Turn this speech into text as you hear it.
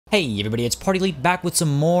Hey everybody, it's Party Leap back with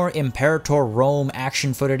some more Imperator Rome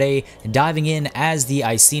action for today, diving in as the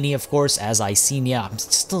Icenia, of course, as Icenia. I'm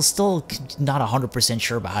still not 100%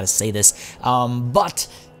 sure about how to say this, but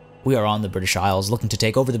we are on the British Isles, looking to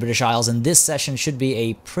take over the British Isles, and this session should be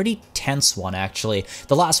a pretty tense one, actually.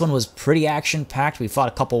 The last one was pretty action-packed. We fought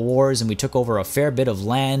a couple wars, and we took over a fair bit of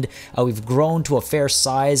land. We've grown to a fair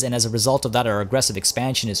size, and as a result of that, our aggressive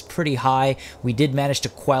expansion is pretty high. We did manage to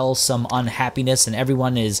quell some unhappiness, and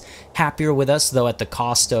everyone is happier with us, though at the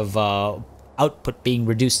cost of output being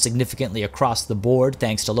reduced significantly across the board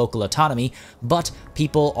thanks to local autonomy, but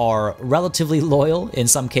people are relatively loyal, in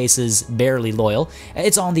some cases barely loyal.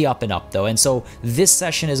 It's on the up and up though, and so this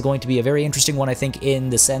session is going to be a very interesting one, I think,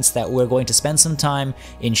 in the sense that we're going to spend some time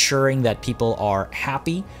ensuring that people are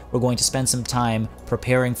happy, we're going to spend some time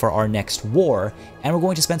preparing for our next war, and we're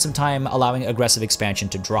going to spend some time allowing aggressive expansion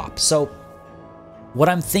to drop. So what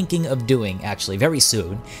I'm thinking of doing, actually, very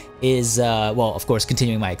soon, is, well, of course,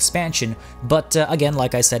 continuing my expansion, but again,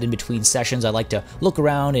 like I said, in between sessions, I like to look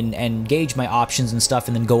around and gauge my options and stuff,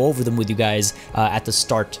 and then go over them with you guys at the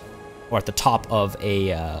start, or at the top of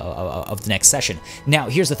the next session. Now,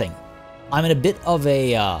 here's the thing. I'm in a bit of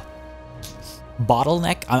a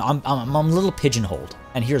bottleneck. I'm a little pigeonholed,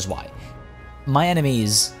 and here's why. My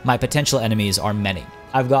enemies, my potential enemies, are many.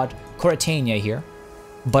 I've got Pritania here,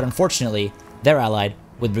 but unfortunately, they're allied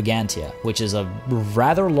with Brigantia, which is a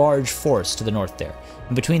rather large force to the north there.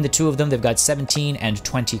 And between the two of them, they've got 17 and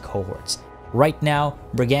 20 cohorts. Right now,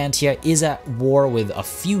 Brigantia is at war with a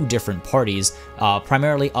few different parties,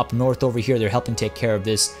 primarily up north over here. They're helping take care of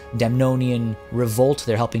this Demnonian revolt.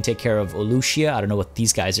 They're helping take care of Olutia. I don't know what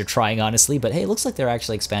these guys are trying, honestly, but hey, it looks like they're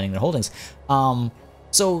actually expanding their holdings.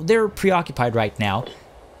 So they're preoccupied right now.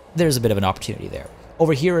 There's a bit of an opportunity there.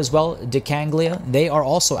 Over here as well, Decanglia, they are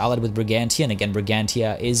also allied with Brigantia, and again,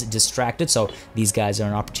 Brigantia is distracted, so these guys are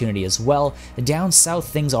an opportunity as well. Down south,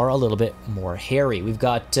 things are a little bit more hairy. We've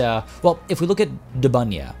got, well, if we look at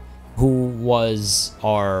Debunya, who was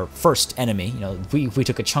our first enemy, you know, we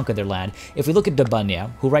took a chunk of their land. If we look at Debunya,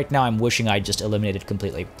 who right now I'm wishing I just eliminated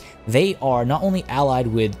completely, they are not only allied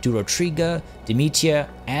with Durotriga, Demetia,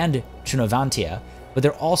 and Trinovantia, but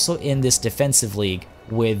they're also in this defensive league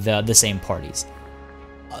with the same parties.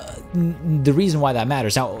 The reason why that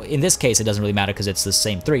matters, now in this case it doesn't really matter because it's the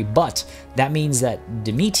same three, but that means that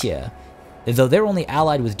Demetia, though they're only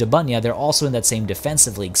allied with Debunya, they're also in that same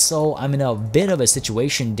defensive league, so I'm in a bit of a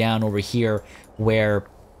situation down over here where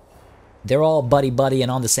they're all buddy-buddy and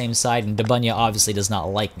on the same side, and Debunya obviously does not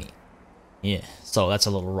like me. Yeah, so that's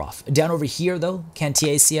a little rough. Down over here, though,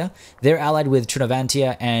 Cantiacia, they're allied with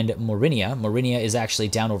Trinovantia and Morinia. Morinia is actually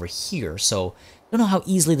down over here, so I don't know how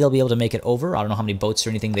easily they'll be able to make it over. I don't know how many boats or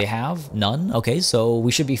anything they have. None. Okay, so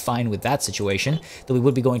we should be fine with that situation. Though we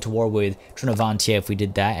would be going to war with Trinovantia if we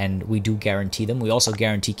did that, and we do guarantee them. We also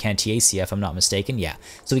guarantee Cantiacia, if I'm not mistaken. Yeah,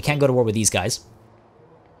 so we can't go to war with these guys.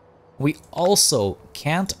 We also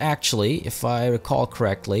can't actually, if I recall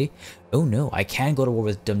correctly... Oh no, I can go to war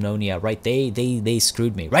with Demnonia, right? They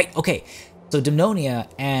screwed me. Right, okay. So Demnonia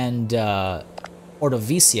and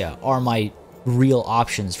Ordovicia are my real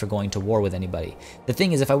options for going to war with anybody. The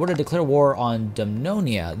thing is, if I were to declare war on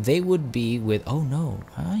Demnonia, they would be with... Oh no.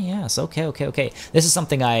 Ah, yes. Okay. This is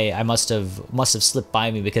something I must have slipped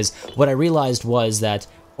by me, because what I realized was that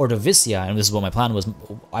Ordovicia, and this is what my plan was,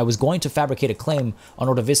 I was going to fabricate a claim on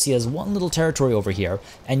Ordovicia's one little territory over here,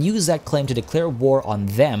 and use that claim to declare war on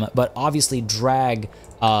them, but obviously drag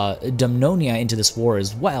Demnonia into this war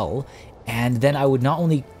as well, and then I would not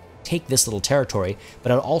only take this little territory,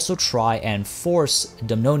 but I'd also try and force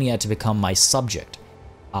Demnonia to become my subject.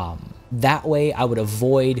 That way I would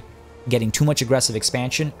avoid getting too much aggressive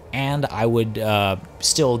expansion, and I would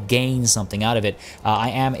still gain something out of it. I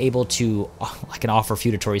am able to, I can offer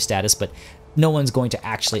feudatory status, but no one's going to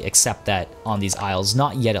actually accept that on these isles,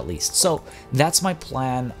 not yet at least. So that's my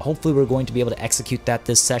plan. Hopefully we're going to be able to execute that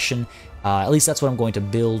this session. At least that's what I'm going to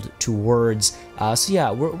build towards. So yeah,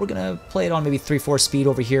 we're going to play it on maybe 3-4 speed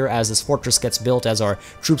over here as this fortress gets built, as our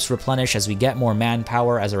troops replenish, as we get more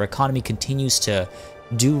manpower, as our economy continues to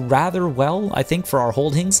do rather well, I think, for our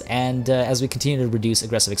holdings, and as we continue to reduce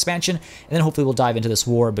aggressive expansion, and then hopefully we'll dive into this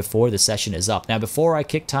war before the session is up. Now, before I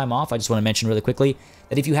kick time off, I just want to mention really quickly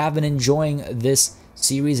that if you have been enjoying this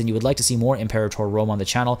series and you would like to see more Imperator Rome on the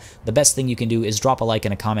channel, the best thing you can do is drop a like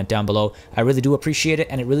and a comment down below. I really do appreciate it,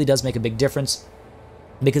 and it really does make a big difference,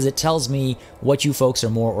 because it tells me what you folks are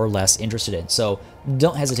more or less interested in. So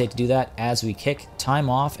don't hesitate to do that as we kick time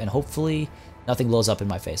off, and hopefully nothing blows up in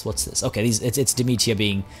my face. What's this? Okay, it's Demetia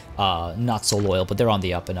being not so loyal, but they're on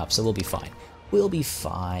the up and up, so we'll be fine. We'll be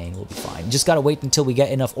fine. We'll be fine. Just gotta wait until we get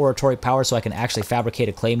enough oratory power so I can actually fabricate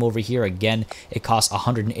a claim over here. Again, it costs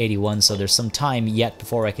 181, so there's some time yet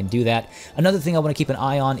before I can do that. Another thing I want to keep an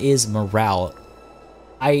eye on is morale.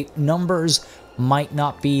 Numbers might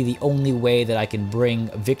not be the only way that I can bring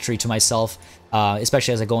victory to myself,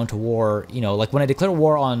 especially as I go into war. You know, like when I declare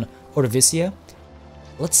war on Ordovicia,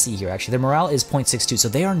 let's see here, actually, their morale is 0.62, so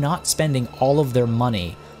they are not spending all of their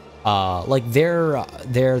money. Like their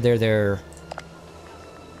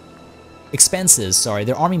expenses, sorry,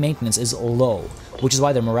 their army maintenance is low, which is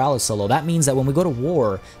why their morale is so low. That means that when we go to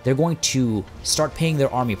war, they're going to start paying their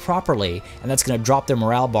army properly, and that's going to drop their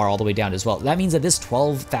morale bar all the way down as well. That means that this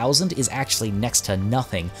 12,000 is actually next to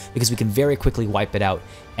nothing, because we can very quickly wipe it out.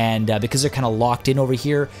 And because they're kind of locked in over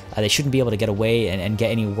here, they shouldn't be able to get away and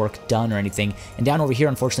get any work done or anything. And down over here,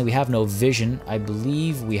 unfortunately, we have no vision. I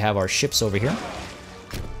believe we have our ships over here.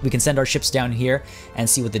 We can send our ships down here and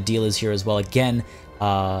see what the deal is here as well. Again,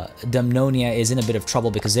 Dumnonia is in a bit of trouble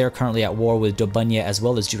because they're currently at war with Dobunya as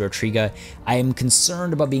well as Jurotriga. I am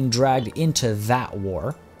concerned about being dragged into that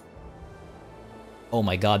war. Oh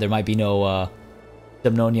my god, there might be no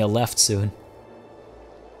Dumnonia left soon.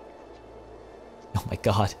 Oh my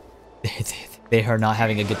god. They are not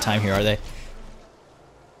having a good time here, are they?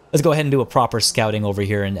 Let's go ahead and do a proper scouting over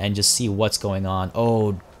here and just see what's going on.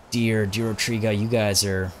 Oh dear, Jurotriga, you guys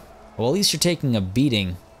are... Well, at least you're taking a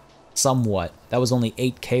beating. Somewhat. That was only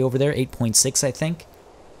 8k over there, 8.6 I think.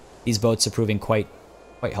 These boats are proving quite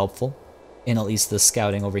helpful in at least the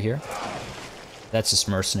scouting over here. That's just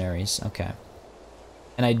mercenaries, okay.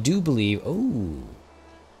 And I do believe, oh,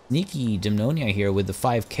 sneaky Dumnonia here with the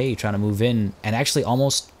 5k trying to move in and actually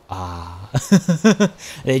almost,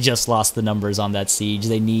 they just lost the numbers on that siege.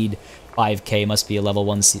 They need 5k, must be a level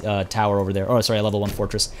 1 tower over there, or sorry, a level 1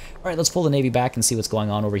 fortress. Alright, let's pull the navy back and see what's going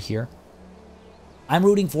on over here. I'm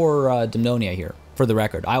rooting for Dumnonia here, for the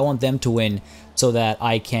record. I want them to win so that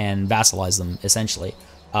I can vassalize them, essentially.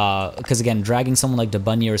 Because again, dragging someone like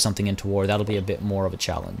Dobunya or something into war, that'll be a bit more of a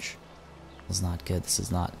challenge. This is not good, this is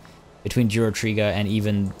not. Between Jurotriga and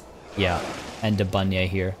even, yeah, and Dobunya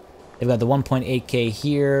here. They've got the 1.8k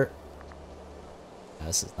here.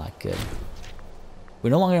 This is not good.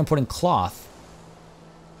 We're no longer importing cloth.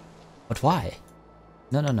 But why?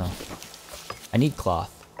 No, no, no. I need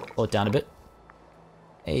cloth. Pull it down a bit.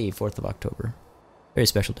 Hey, 4th of October. Very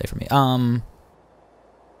special day for me.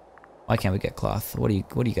 Why can't we get cloth? What are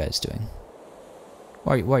you guys doing?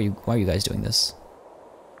 Why are you guys doing this?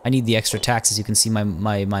 I need the extra tax. As you can see,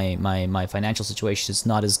 my financial situation is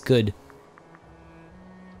not as good.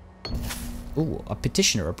 Ooh, a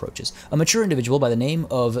petitioner approaches. A mature individual by the name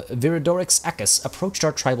of Viridorix Akis approached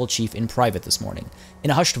our tribal chief in private this morning.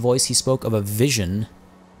 In a hushed voice, he spoke of a vision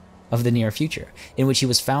of the near future, in which he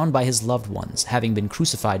was found by his loved ones, having been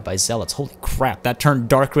crucified by zealots. Holy crap, that turned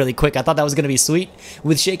dark really quick. I thought that was going to be sweet.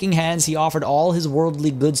 With shaking hands, he offered all his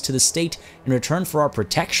worldly goods to the state in return for our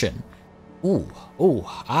protection. Ooh,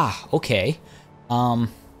 okay. How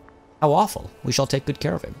awful. We shall take good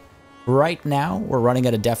care of him. Right now, we're running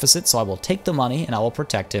at a deficit, so I will take the money and I will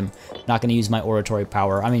protect him. Not going to use my oratory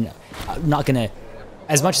power. I mean, I'm not going to...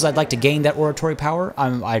 As much as I'd like to gain that oratory power,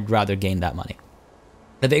 I'd rather gain that money.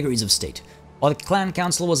 The vagaries of state. While the clan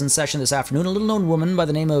council was in session this afternoon, a little-known woman by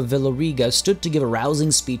the name of Villariga stood to give a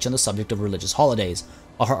rousing speech on the subject of religious holidays.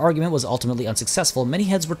 While her argument was ultimately unsuccessful, many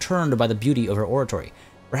heads were turned by the beauty of her oratory.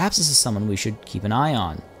 Perhaps this is someone we should keep an eye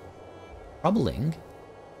on. Troubling?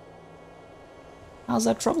 How's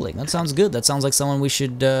that troubling? That sounds good. That sounds like someone we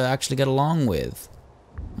should actually get along with.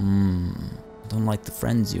 Don't like the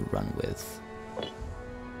friends you run with.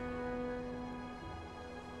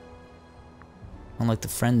 Don't like the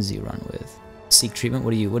friends you run with. Seek treatment.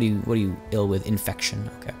 What are you ill with? Infection.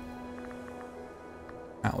 Okay.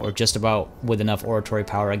 We're just about with enough oratory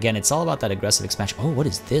power. Again, it's all about that aggressive expansion. Oh, what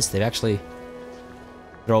is this? They've actually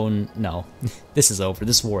thrown... No. This is over.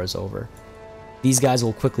 This war is over. These guys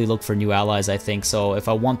will quickly look for new allies, I think. So if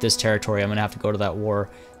I want this territory, I'm going to have to go to that war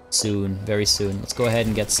soon. Very soon. Let's go ahead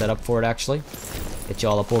and get set up for it, actually. Get you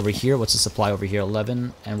all up over here. What's the supply over here?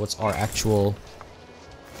 11. And what's our actual...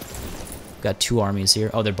 Got 2 armies here.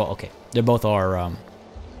 Oh, they're both... Okay. They're both our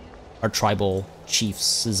tribal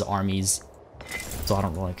chiefs' armies. So I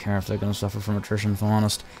don't really care if they're going to suffer from attrition, if I'm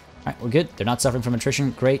honest. Alright, we're good. They're not suffering from attrition.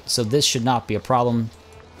 Great. So this should not be a problem.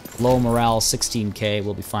 Low morale, 16k.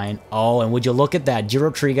 We'll be fine. Oh, and would you look at that?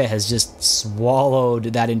 Jurotriga has just swallowed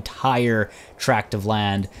that entire tract of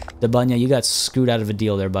land. Dobunya, you got screwed out of a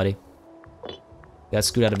deal there, buddy. You got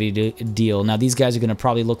screwed out of a deal. Now, these guys are going to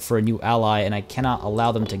probably look for a new ally, and I cannot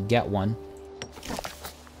allow them to get one.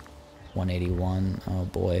 181. Oh,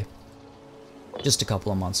 boy. Just a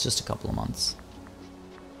couple of months. Just a couple of months.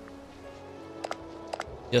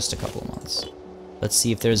 Just a couple of months. Let's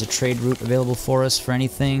see if there's a trade route available for us for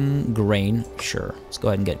anything. Grain, sure. Let's go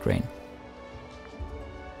ahead and get grain.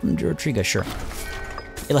 From Juratriga, sure.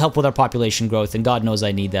 It'll help with our population growth, and God knows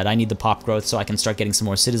I need that. I need the pop growth so I can start getting some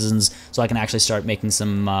more citizens, so I can actually start making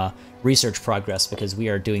some research progress, because we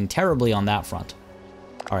are doing terribly on that front.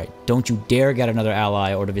 Alright, don't you dare get another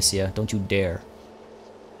ally, Ordovisia. Don't you dare.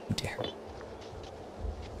 You dare.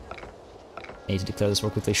 I need to declare this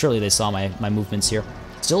real quickly. Surely they saw my movements here.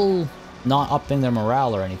 Still not upping their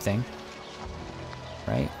morale or anything.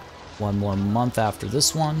 Right? One more month after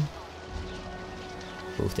this one.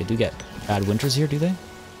 Oh, if they do get bad winters here, do they?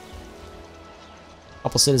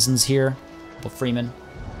 Couple citizens here. Couple freemen.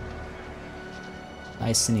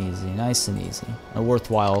 Nice and easy, nice and easy. A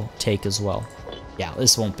worthwhile take as well. Yeah,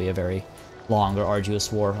 this won't be a very long or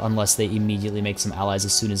arduous war unless they immediately make some allies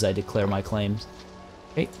as soon as I declare my claims.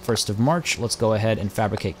 Okay, 1st of March, let's go ahead and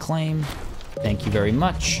fabricate claim. Thank you very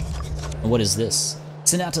much. And what is this?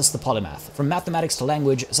 Senatus the Polymath. From mathematics to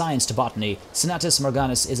language, science to botany, Senatus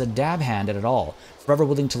Morganus is a dab hand at it all. Forever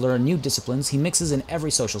willing to learn new disciplines, he mixes in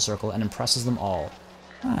every social circle and impresses them all.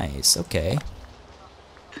 Nice, okay.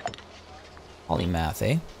 Polymath,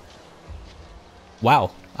 eh?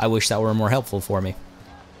 Wow, I wish that were more helpful for me.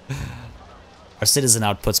 Our citizen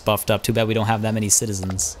output's buffed up. Too bad we don't have that many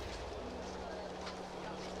citizens.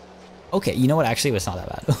 Okay, you know what? Actually, it's not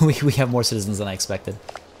that bad. we have more citizens than I expected.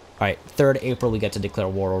 Alright, 3rd April, we get to declare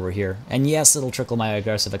war over here. And yes, it'll trickle my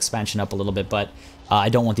aggressive expansion up a little bit, but I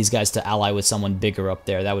don't want these guys to ally with someone bigger up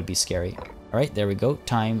there. That would be scary. Alright, there we go.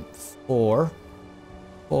 Time for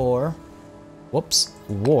whoops,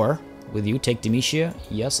 war with you. Take Demetia.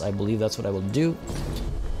 Yes, I believe that's what I will do.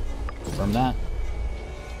 Confirm that.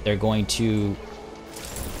 They're going to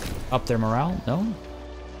up their morale? No?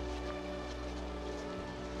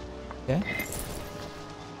 Okay.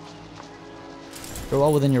 You're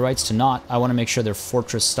well within your rights to not. I want to make sure their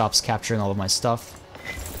fortress stops capturing all of my stuff.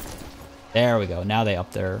 There we go. Now they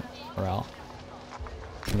up their morale.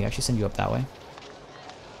 Can we actually send you up that way?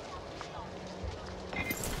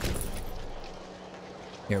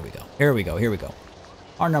 Here we go. Here we go. Here we go.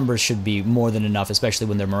 Our numbers should be more than enough, especially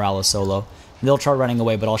when their morale is so low. They'll try running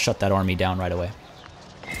away, but I'll shut that army down right away.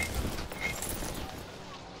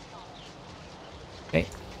 Okay.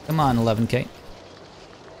 Come on, 11k.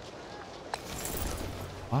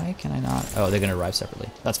 Why can I not? Oh, they're going to arrive separately.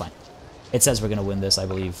 That's fine. It says we're going to win this, I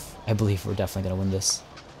believe. I believe we're definitely going to win this.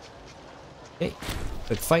 Okay.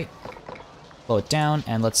 Quick fight. Slow it down,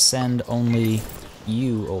 and let's send only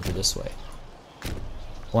you over this way. I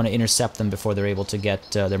want to intercept them before they're able to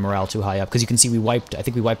get their morale too high up. Because you can see I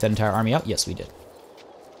think we wiped that entire army out. Yes, we did.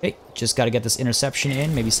 Okay, just got to get this interception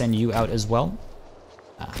in. Maybe send you out as well.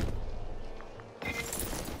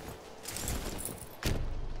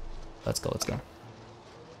 Let's go, let's go.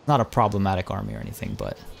 Not a problematic army or anything,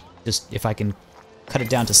 but just if I can cut it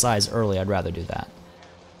down to size early, I'd rather do that.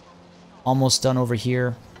 Almost done over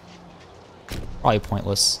here. Probably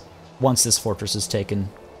pointless. Once this fortress is taken,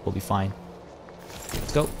 we'll be fine.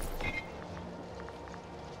 Let's go.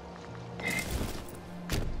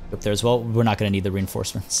 Up there as well. We're not going to need the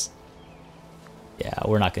reinforcements. Yeah,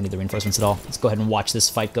 we're not going to need the reinforcements at all. Let's go ahead and watch this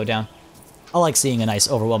fight go down. I like seeing a nice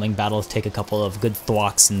overwhelming battle take a couple of good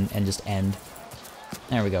thwacks and just end.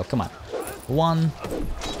 There we go. Come on. 1,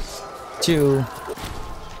 2.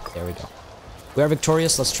 There we go. We are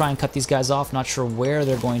victorious. Let's try and cut these guys off. Not sure where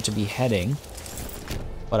they're going to be heading,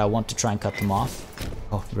 but I want to try and cut them off.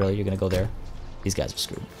 Oh, really? You're going to go there? These guys are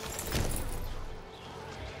screwed.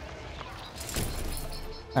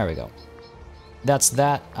 There we go. That's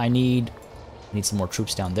that. I need some more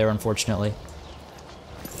troops down there, unfortunately.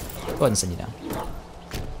 Go ahead and send you down.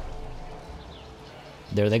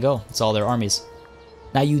 There they go. It's all their armies.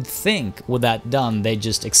 Now you'd think, with that done, they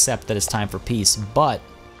just accept that it's time for peace, but...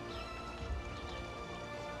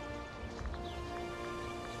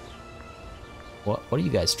 What are you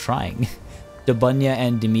guys trying? Debunya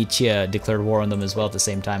and Demetia declared war on them as well at the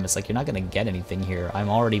same time. It's like, you're not going to get anything here. I'm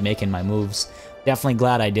already making my moves. Definitely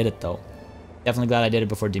glad I did it, though. Definitely glad I did it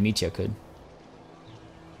before Demetia could.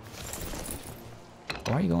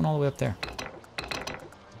 Why are you going all the way up there?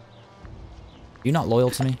 You're not loyal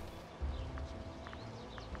to me?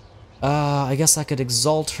 I guess I could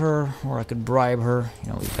exalt her, or I could bribe her. You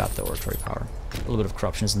know, we've got the oratory power. A little bit of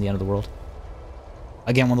corruption isn't the end of the world.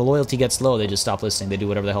 Again, when the loyalty gets low, they just stop listening. They do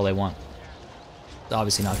whatever the hell they want. It's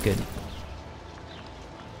obviously not good.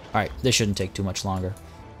 Alright, this shouldn't take too much longer.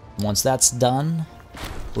 Once that's done,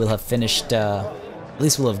 we'll have finished, at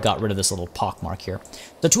least we'll have got rid of this little pockmark here.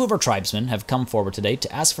 The 2 of our tribesmen have come forward today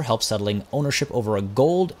to ask for help settling ownership over a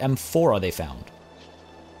gold amphora they found.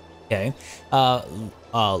 Okay.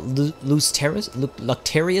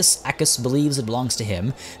 Lucterius Acus believes it belongs to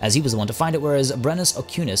him, as he was the one to find it, whereas Brennus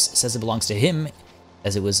Ocunus says it belongs to him,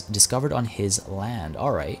 as it was discovered on his land.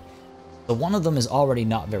 Alright. So one of them is already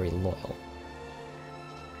not very loyal.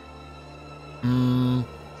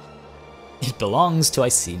 It belongs to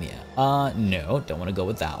Icenia. No, don't want to go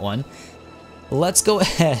with that one. Let's go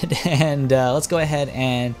ahead and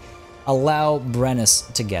allow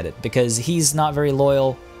Brennus to get it, because he's not very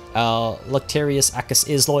loyal. Lucterius Acus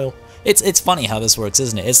is loyal. It's funny how this works,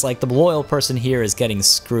 isn't it? It's like the loyal person here is getting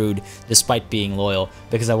screwed despite being loyal,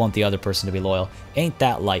 because I want the other person to be loyal. Ain't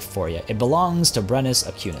that life for you? It belongs to Brennus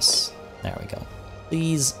Ocunus. There we go.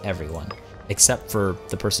 Please, everyone. Except for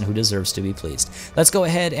the person who deserves to be pleased. Let's go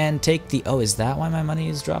ahead and take the... Oh, is that why my money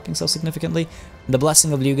is dropping so significantly? The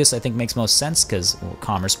Blessing of Lugus, I think, makes most sense, because we're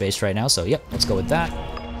commerce-based right now. So, yep, let's go with that.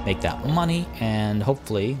 Make that money, and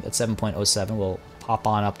hopefully that 7.07 will pop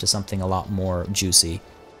on up to something a lot more juicy.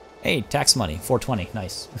 Hey, tax money, 420,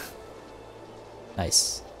 nice.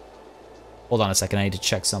 Nice. Hold on a second, I need to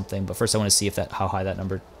check something, but first I want to see if how high that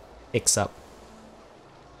number picks up.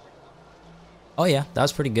 Oh yeah, that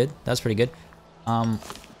was pretty good. That's pretty good.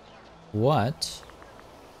 What?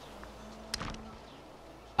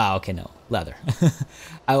 Ah, okay, no, leather.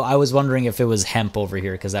 I was wondering if it was hemp over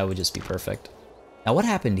here, because that would just be perfect. Now, what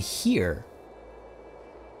happened here?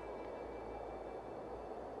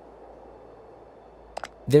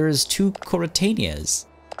 There's 2 Coritanias.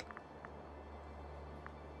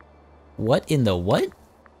 What in the what?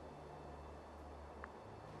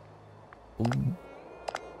 Ooh.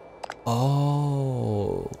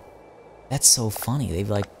 Oh, that's so funny. They've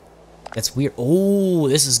like, that's weird. Oh,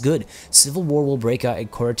 this is good. Civil war will break out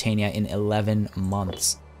at Coritania in 11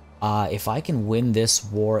 months. If I can win this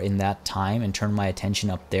war in that time and turn my attention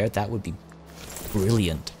up there, that would be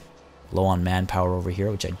brilliant. Low on manpower over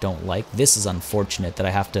here, which I don't like. This is unfortunate that I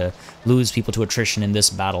have to lose people to attrition in this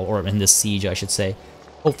battle, or in this siege, I should say.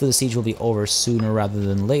 Hopefully the siege will be over sooner rather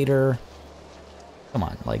than later. Come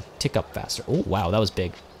on, like, tick up faster. Oh, wow, that was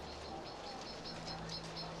big.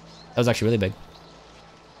 That was actually really big.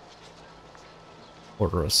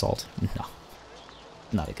 Order assault. No.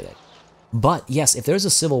 Not a good idea. But, yes, if there's a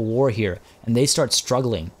civil war here, and they start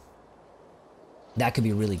struggling, that could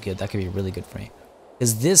be really good. That could be really good for me.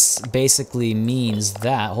 Because this basically means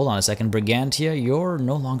that... Hold on a second. Brigantia, you're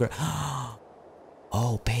no longer...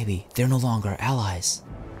 Oh, baby. They're no longer allies.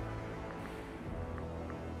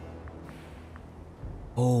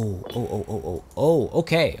 Oh,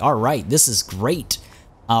 okay. Alright, this is great.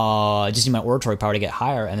 I just need my oratory power to get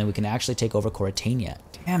higher, and then we can actually take over Coritania.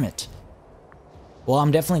 Damn it. Well, I'm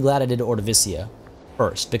definitely glad I did Ordovisia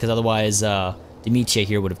first, because otherwise, Demetia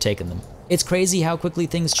here would have taken them. It's crazy how quickly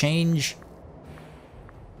things change.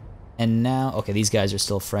 And now, okay, these guys are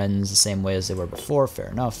still friends the same way as they were before, fair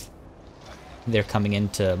enough. They're coming in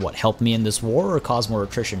to, what, help me in this war or cause more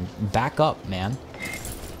attrition? Back up, man.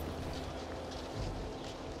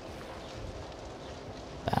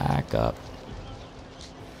 Back up.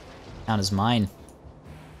 Town is mine.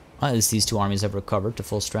 At least these 2 armies have recovered to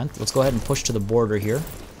full strength. Let's go ahead and push to the border here.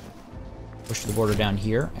 Push to the border down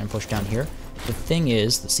here, and push down here. The thing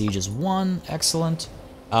is, the siege is won. Excellent.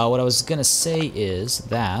 What I was going to say is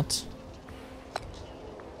that...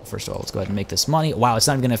 First of all, let's go ahead and make this money. Wow, it's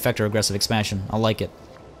not even going to affect our aggressive expansion. I like it.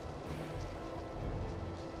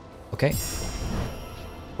 Okay.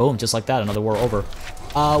 Boom, just like that, another war over.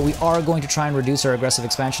 We are going to try and reduce our aggressive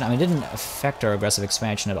expansion. I mean, it didn't affect our aggressive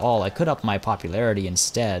expansion at all. I could up my popularity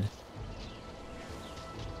instead.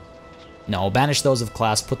 No, banish those of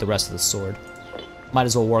class, put the rest of the sword. Might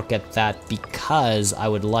as well work at that, because I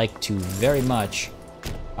would like to very much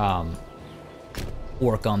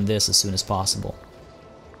work on this as soon as possible.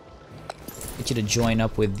 Get you to join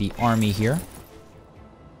up with the army here.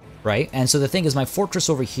 Right? And so the thing is, my fortress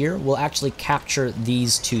over here will actually capture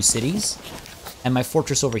these 2 cities. And my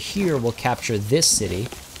fortress over here will capture this city.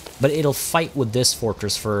 But it'll fight with this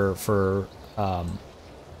fortress for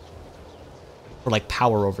like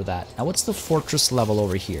power over that. Now what's the fortress level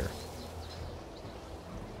over here?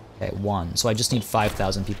 Okay, 1. So I just need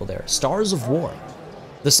 5,000 people there. Stars of War.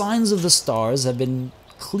 The signs of the stars have been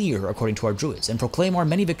clear according to our druids, and proclaim our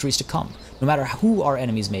many victories to come. No matter who our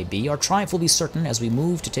enemies may be, our triumph will be certain as we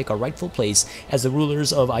move to take our rightful place as the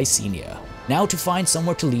rulers of Icenia. Now to find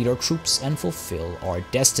somewhere to lead our troops and fulfill our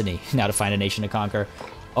destiny. Now to find a nation to conquer.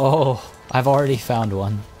 Oh, I've already found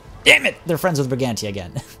one. Damn it! They're friends with Brigantia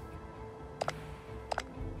again.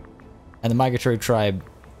 And the migratory tribe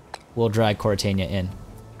will drag Coritania in.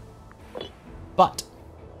 But,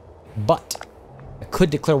 I could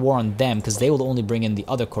declare war on them because they will only bring in the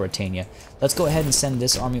other Pritania. Let's go ahead and send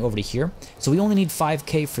this army over to here. So we only need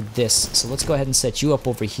 5k for this. So let's go ahead and set you up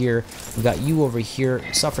over here. We got you over here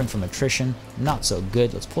suffering from attrition. Not so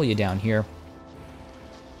good. Let's pull you down here.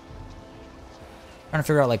 Trying to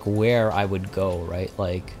figure out like where I would go, right?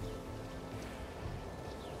 Like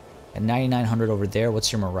at 9,900 over there.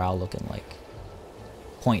 What's your morale looking like?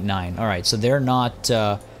 0.9. All right, so they're not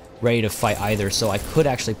ready to fight either. So I could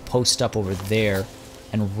actually post up over there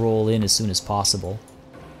and roll in as soon as possible.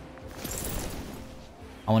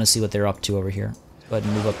 I want to see what they're up to over here. Go ahead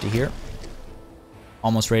and move up to here.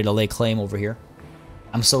 Almost ready to lay claim over here.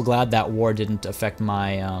 I'm so glad that war didn't affect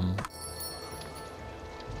my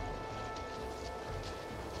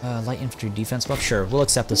light infantry defense buff. Sure, we'll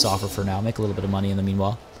accept this offer for now. Make a little bit of money in the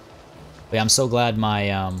meanwhile. But yeah, I'm so glad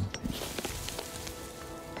my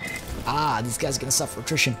these guys are gonna suffer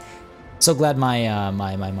attrition. So glad my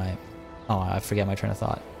oh, I forget my train of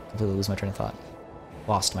thought. Completely lose my train of thought.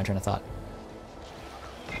 Lost my train of thought.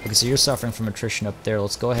 Okay, so you're suffering from attrition up there.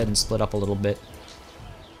 Let's go ahead and split up a little bit.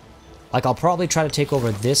 Like, I'll probably try to take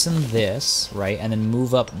over this and this, right? And then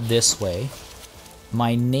move up this way.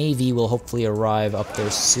 My navy will hopefully arrive up there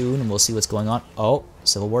soon, and we'll see what's going on. Oh,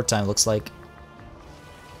 Civil War time, looks like.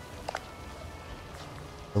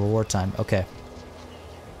 Civil War time, okay.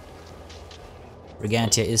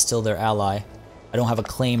 Brigantia is still their ally. I don't have a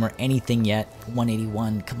claim or anything yet.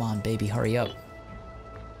 181, come on, baby, hurry up.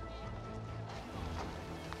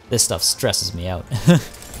 This stuff stresses me out.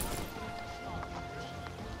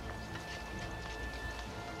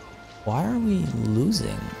 Why are we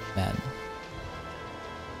losing, man?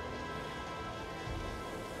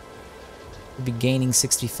 We'll be gaining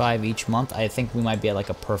 65 each month. I think we might be at like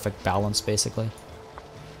a perfect balance, basically.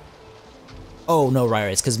 Oh, no, right,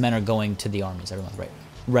 it's because men are going to the armies every month, right.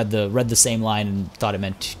 Read the same line and thought it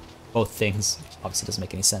meant both things. Obviously doesn't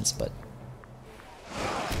make any sense, but...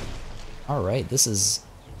 Alright, this is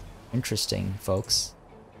interesting, folks.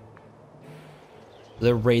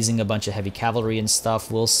 They're raising a bunch of heavy cavalry and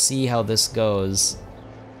stuff. We'll see how this goes.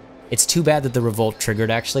 It's too bad that the revolt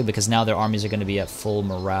triggered, actually, because now their armies are going to be at full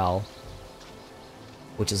morale,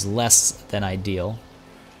 which is less than ideal.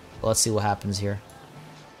 But let's see what happens here.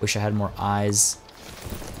 Wish I had more eyes.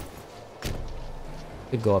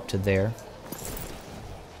 Could go up to there.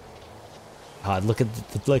 God, look at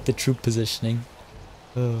the troop positioning.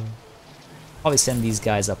 Probably send these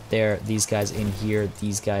guys up there, these guys in here,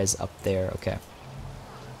 these guys up there. Okay.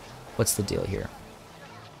 What's the deal here?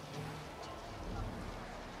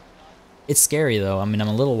 It's scary, though. I mean, I'm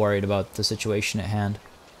a little worried about the situation at hand.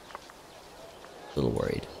 A little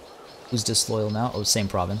worried. Who's disloyal now? Oh, same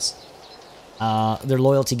province. Their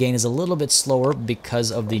loyalty gain is a little bit slower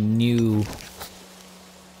because of the new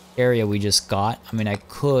area we just got. I mean, I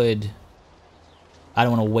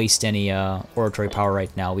don't want to waste any oratory power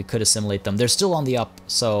right now. We could assimilate them. They're still on the up,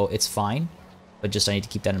 so it's fine. But just I need to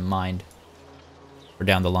keep that in mind for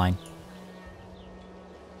down the line.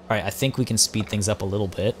 Alright, I think we can speed things up a little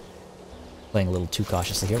bit. Playing a little too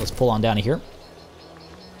cautiously here. Let's pull on down to here.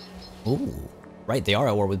 Ooh, right, they are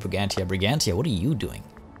at war with Brigantia. Brigantia, what are you doing?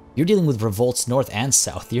 You're dealing with revolts north and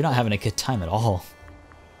south. You're not having a good time at all.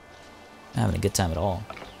 Not having a good time at all.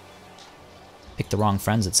 Picked the wrong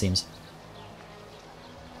friends, it seems.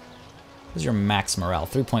 What's your max morale?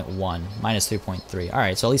 3.1, minus 3.3.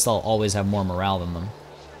 Alright, so at least I'll always have more morale than them.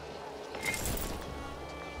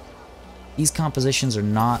 These compositions are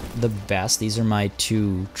not the best. These are my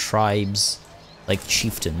two tribes, like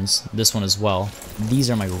chieftains. This one as well. These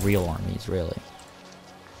are my real armies, really.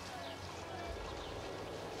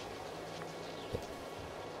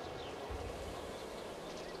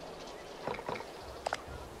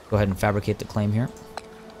 Go ahead and fabricate the claim here.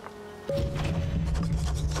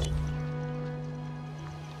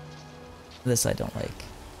 This I don't like.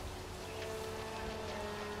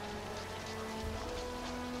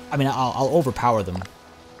 I mean, I'll overpower them,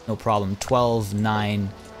 no problem. 12, 9,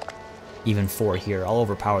 even 4 here. I'll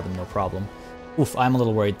overpower them, no problem. Oof, I'm a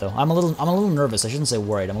little worried though. I'm a little nervous. I shouldn't say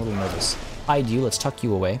worried. I'm a little nervous. Hide you. Let's tuck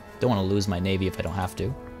you away. Don't want to lose my navy if I don't have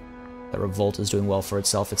to. That revolt is doing well for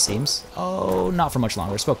itself, it seems. Oh, not for much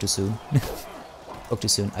longer. Spoke too soon. Spoke too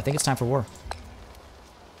soon. I think it's time for war.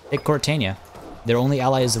 Take Pritania. Their only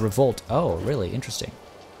ally is the revolt. Oh, really? Interesting.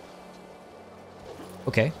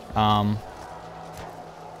 Okay. Let's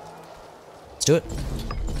do it.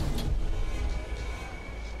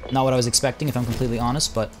 Not what I was expecting, if I'm completely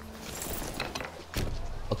honest, but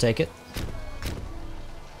I'll take it.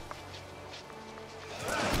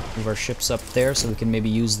 Move our ships up there so we can maybe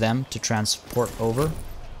use them to transport over.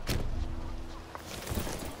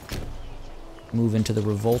 Move into the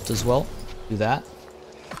revolt as well. Do that.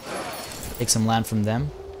 Take some land from them.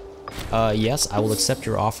 Yes, I will accept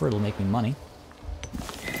your offer. It'll make me money.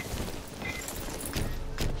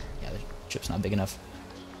 Yeah, the ship's not big enough.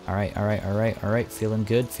 Alright, alright, alright, alright. Feeling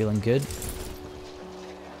good, feeling good.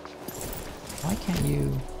 Why can't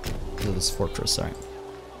you... Oh, this fortress, sorry.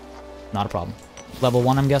 Not a problem. Level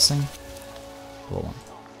 1, I'm guessing? Level 1.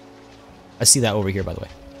 I see that over here, by the way.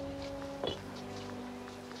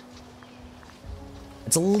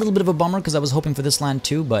 It's a little bit of a bummer because I was hoping for this land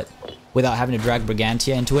too, but without having to drag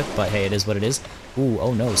Brigantia into it, but hey, it is what it is. Ooh,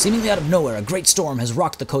 oh no. Seemingly out of nowhere, a great storm has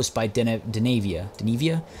rocked the coast by Denevia.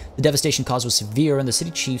 The devastation caused was severe, and the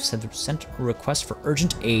city chiefs have sent a request for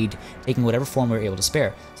urgent aid, taking whatever form we were able to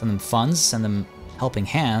spare. Send them funds, send them helping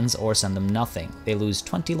hands, or send them nothing. They lose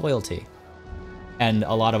 20 loyalty. And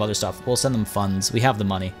a lot of other stuff. We'll send them funds. We have the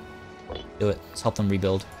money. Do it. Let's help them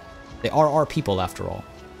rebuild. They are our people, after all.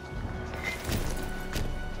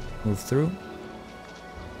 Move through.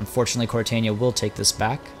 Unfortunately, Pritania will take this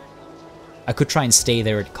back. I could try and stay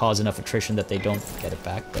there and cause enough attrition that they don't get it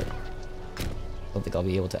back, but I don't think I'll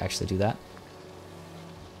be able to actually do that.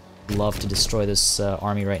 Love to destroy this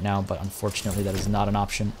army right now, but unfortunately that is not an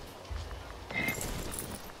option.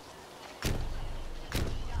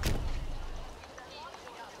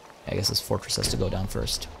 I guess this fortress has to go down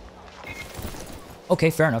first. Okay,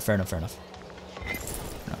 fair enough, fair enough, fair enough.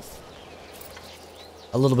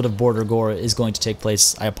 A little bit of border gore is going to take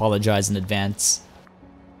place. I apologize in advance.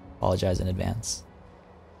 Apologize in advance.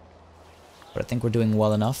 But I think we're doing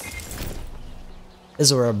well enough. This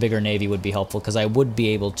is where a bigger navy would be helpful, because I would be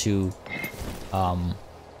able to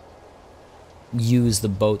use the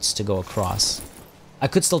boats to go across. I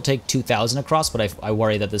could still take 2,000 across, but I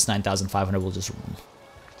worry that this 9,500 will just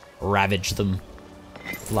ravage them,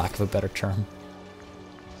 for lack of a better term.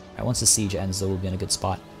 Alright, once the siege ends, though, we'll be in a good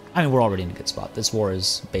spot. I mean, we're already in a good spot. This war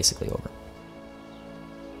is basically over.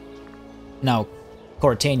 Now,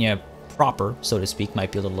 Pritania proper, so to speak,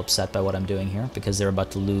 might be a little upset by what I'm doing here, because they're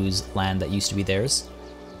about to lose land that used to be theirs.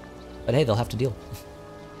 But hey, they'll have to deal.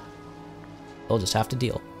 They'll just have to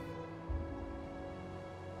deal.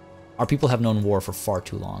 Our people have known war for far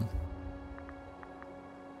too long.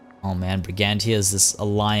 Oh man, Brigantia's this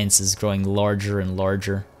alliance is growing larger and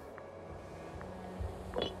larger.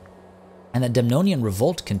 And that Demnonian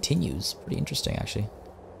revolt continues. Pretty interesting, actually.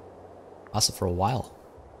 Lasted for a while.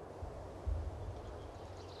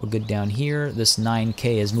 We're good down here. This 9k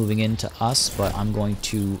is moving into us, but I'm going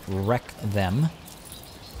to wreck them.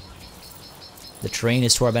 The terrain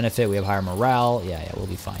is to our benefit. We have higher morale. Yeah, we'll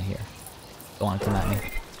be fine here. Go on, come at me.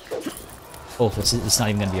 Oh, it's not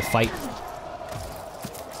even going to be a fight.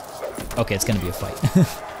 Okay, it's going to be a fight.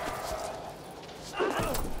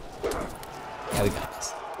 Yeah, we got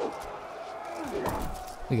this.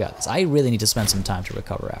 We got this. I really need to spend some time to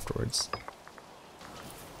recover afterwards.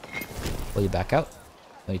 Pull you back out.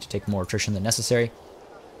 I need to take more attrition than necessary.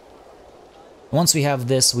 Once we have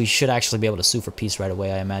this, we should actually be able to sue for peace right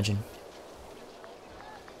away, I imagine.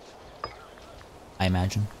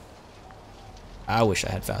 I wish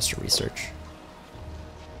I had faster research.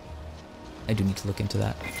 I do need to look into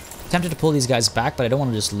that. Tempted to pull these guys back, but I don't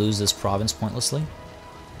want to just lose this province pointlessly.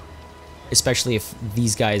 Especially if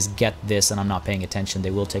these guys get this and I'm not paying attention,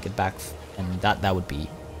 they will take it back, and that would be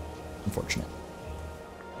unfortunate.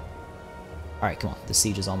 Alright, come on. The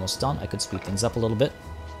siege is almost done. I could speed things up a little bit.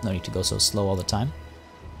 No need to go so slow all the time.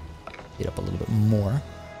 Speed up a little bit more.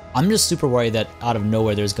 I'm just super worried that out of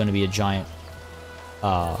nowhere there's going to be a giant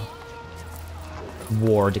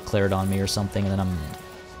war declared on me or something, and then I'm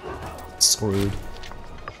screwed.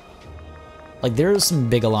 Like, there's some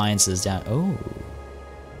big alliances down...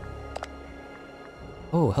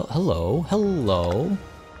 Oh, hello, hello.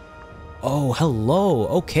 Oh, hello,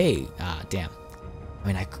 okay. Ah, damn. I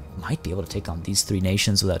mean, I might be able to take on these three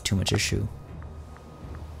nations without too much issue.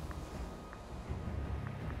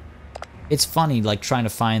 It's funny, like, trying to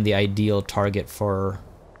find the ideal target for...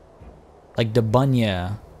 Like,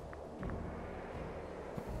 Debunya,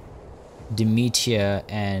 Demetia,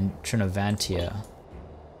 and Trinovantia.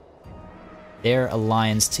 Their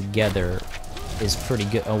alliance together is pretty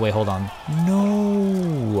good. Oh, wait, hold on.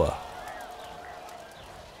 No!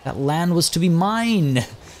 That land was to be mine!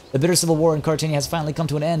 The bitter civil war in Pritania has finally come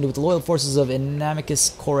to an end with the loyal forces of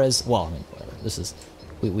Inamicus Cores. Well, I mean, whatever. This is...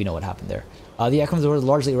 We know what happened there. The outcomes were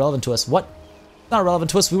largely irrelevant to us. What? Not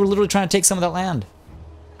irrelevant to us. We were literally trying to take some of that land.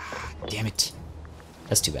 Ah, damn it.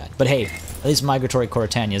 That's too bad. But hey, at least migratory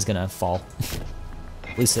Pritania is gonna fall.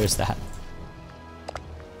 At least there's that.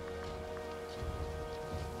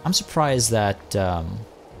 I'm surprised that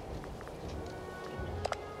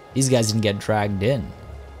these guys didn't get dragged in.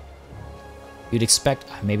 You'd expect,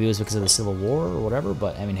 maybe it was because of the Civil War or whatever,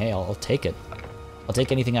 but I mean, hey, I'll take it. I'll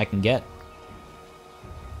take anything I can get.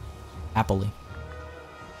 Happily.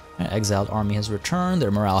 An exiled army has returned.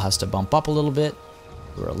 Their morale has to bump up a little bit.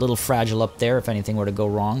 We're a little fragile up there if anything were to go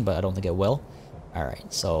wrong, but I don't think it will.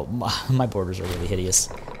 Alright, so my borders are really hideous.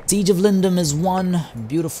 Siege of Lindum is won.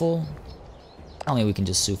 Beautiful. Only we can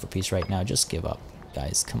just sue for peace right now. Just give up,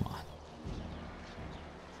 guys. Come on.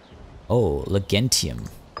 Oh, Legentium.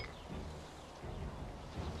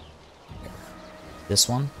 This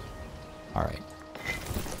one? Alright.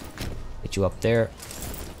 Get you up there.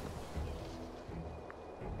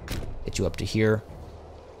 Get you up to here.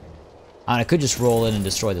 And I could just roll in and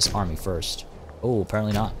destroy this army first. Oh,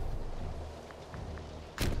 apparently not.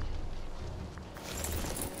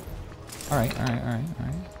 Alright.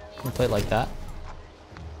 We'll play it like that.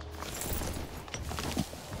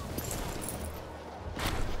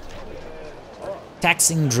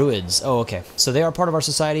 Taxing druids. Oh, okay. So they are part of our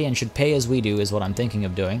society and should pay as we do, is what I'm thinking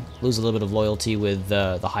of doing. Lose a little bit of loyalty with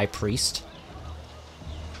the high priest.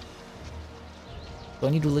 Do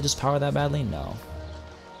I need religious power that badly? No.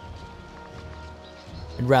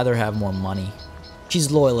 I'd rather have more money.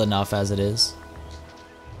 She's loyal enough as it is.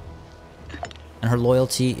 And her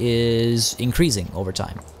loyalty is increasing over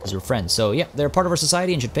time because we're friends. So yeah, they're part of our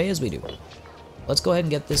society and should pay as we do. Let's go ahead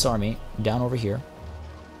and get this army down over here.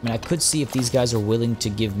 I mean, I could see if these guys are willing to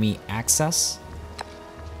give me access.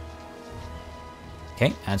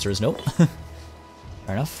 Okay, answer is no. Fair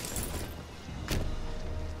enough.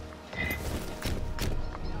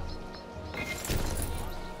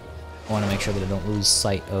 I want to make sure that I don't lose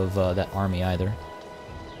sight of that army either,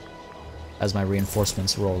 as my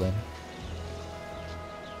reinforcements roll in.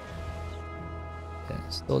 Okay,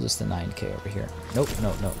 still just the 9k over here. Nope,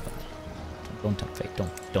 no. Don't tempt fate.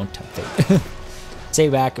 Don't tempt fate. Stay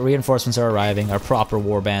back. Reinforcements are arriving. Our proper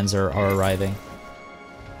war bands are arriving.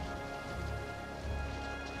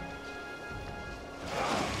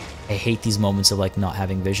 I hate these moments of like not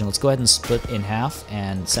having vision. Let's go ahead and split in half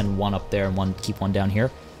and send one up there and keep one down here,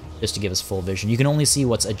 just to give us full vision. You can only see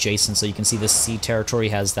what's adjacent, so you can see this sea territory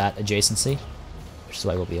has that adjacency, which is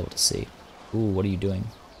why we'll be able to see. Ooh, what are you doing?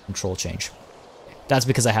 Control change. That's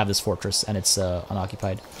because I have this fortress and it's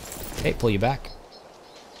unoccupied. Okay, pull you back.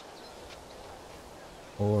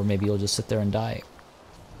 Or maybe you'll just sit there and die.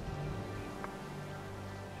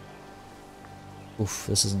 Oof,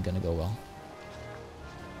 this isn't gonna go well.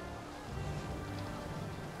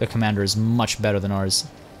 Their commander is much better than ours.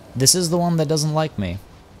 This is the one that doesn't like me.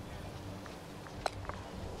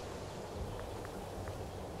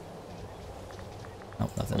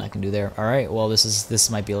 Nope, nothing I can do there. Alright, well this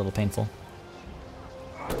might be a little painful.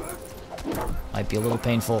 Might be a little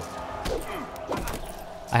painful.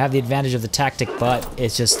 I have the advantage of the tactic, but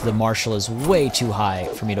it's just the martial is way too high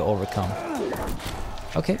for me to overcome.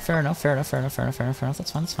 Okay, fair enough. That's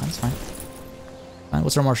fine. Fine.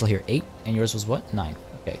 What's our martial here? 8, and yours was what? 9.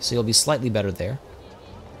 Okay, so you'll be slightly better there.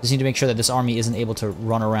 Just need to make sure that this army isn't able to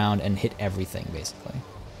run around and hit everything, basically.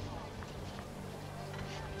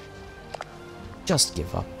 Just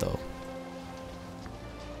give up, though.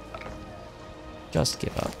 Just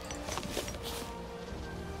give up.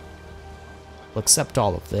 We'll accept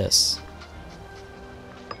all of this.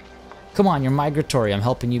 Come on, you're migratory. I'm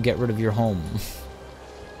helping you get rid of your home.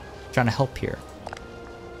 Trying to help here.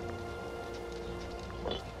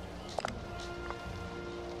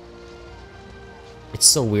 It's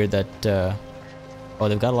so weird that, oh,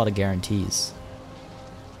 they've got a lot of guarantees.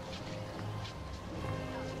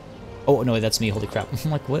 Oh, no, that's me. Holy crap.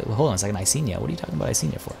 I'm like, what? Hold on a second. Icenia. What are you talking about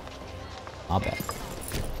Icenia for? Not bad.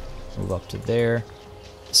 Move up to there.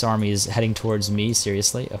 This army is heading towards me.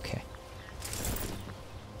 Seriously? Okay.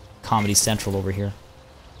 Comedy Central over here.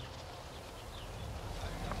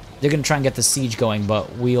 They're going to try and get the siege going,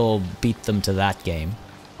 but we'll beat them to that game.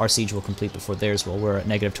 Our siege will complete before theirs will. We're at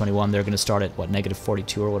 -21. They're going to start at, what,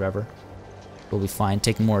 -42 or whatever. We'll be fine.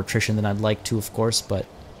 Taking more attrition than I'd like to, of course, but...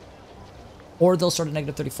 Or they'll start at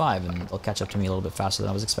 -35, and they'll catch up to me a little bit faster than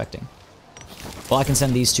I was expecting. Well, I can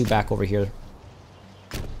send these two back over here.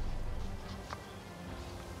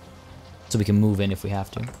 So we can move in if we have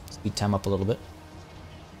to. Speed time up a little bit.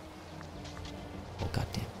 Oh,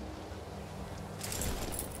 goddamn.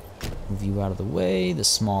 Move you out of the way. The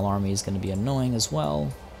small army is going to be annoying as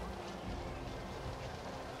well.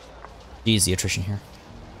 Geez, the attrition here.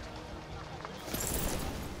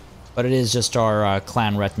 But it is just our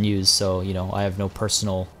clan retinues, so, you know, I have no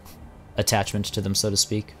personal attachment to them, so to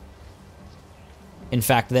speak. In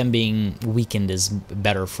fact, them being weakened is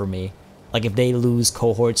better for me. Like, if they lose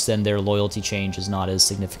cohorts, then their loyalty change is not as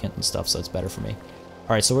significant and stuff, so it's better for me.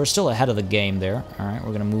 Alright, so we're still ahead of the game there. Alright,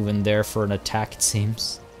 we're gonna move in there for an attack, it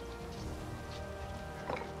seems.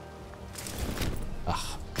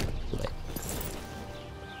 Ugh, too late.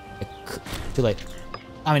 Too late.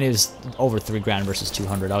 I mean, it was over 3 grand versus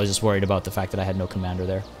 200. I was just worried about the fact that I had no commander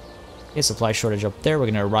there. Okay, supply shortage up there. We're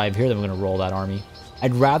gonna arrive here, then we're gonna roll that army.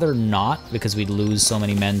 I'd rather not, because we'd lose so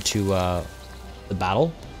many men to the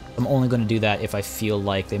battle. I'm only gonna do that if I feel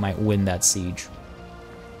like they might win that siege.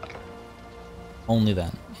 Only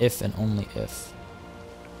then. If and only if.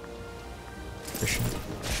 For sure.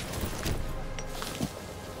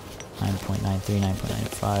 9.93,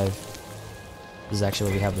 9.95. This is actually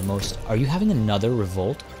where we have the most. Are you having another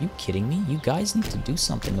revolt? Are you kidding me? You guys need to do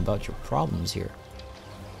something about your problems here.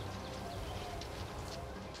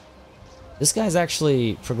 This guy's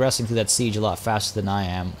actually progressing through that siege a lot faster than I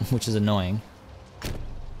am, which is annoying.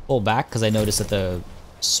 Pull back, because I noticed that the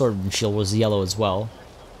sword and shield was yellow as well.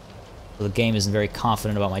 So the game isn't very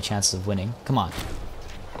confident about my chances of winning. Come on.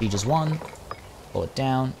 Siege is won. Pull it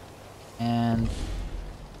down. And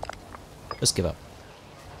just give up.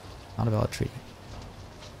 Not a valid treaty.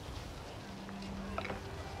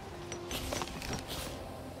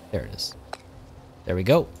 There it is. There we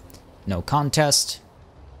go. No contest.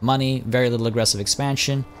 Money. Very little aggressive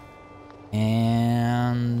expansion.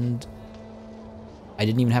 And I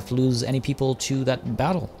didn't even have to lose any people to that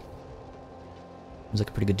battle. Seems like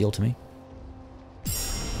a pretty good deal to me.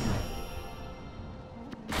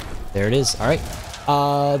 There it is. Alright.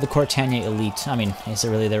 The Pritania elite. I mean, is it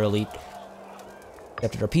really their elite?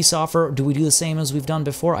 Accepted our peace offer. Do we do the same as we've done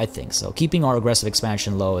before? I think so. Keeping our aggressive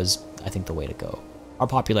expansion low is, I think, the way to go. Our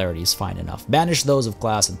popularity is fine enough. Banish those of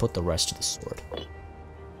class and put the rest to the sword.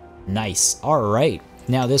 Nice. Alright.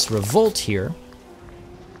 Now this revolt here.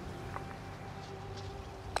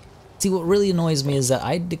 See, what really annoys me is that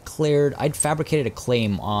I'd fabricated a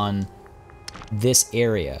claim on this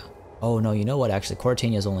area. Oh no, you know what, actually,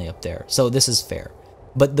 Pritania is only up there. So this is fair.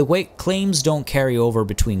 But the way claims don't carry over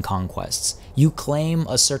between conquests. You claim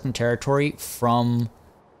a certain territory from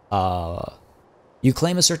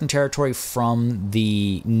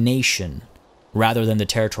the nation rather than the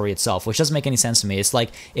territory itself, which doesn't make any sense to me. It's like,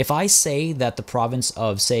 if I say that the province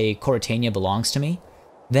of, say, Pritania belongs to me,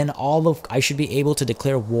 then I should be able to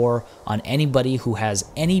declare war on anybody who has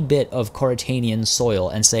any bit of Pritanian soil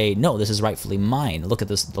and say, no, this is rightfully mine. Look at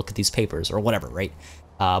this, look at these papers, or whatever, right?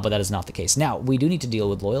 But that is not the case. Now, we do need to deal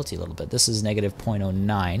with loyalty a little bit. This is negative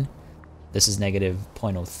 0.09. This is negative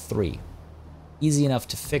 0.03. Easy enough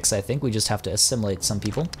to fix, I think. We just have to assimilate some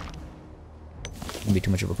people. Wouldn't be too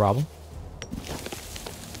much of a problem.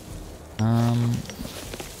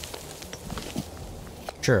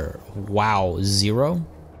 Sure. Wow, 0?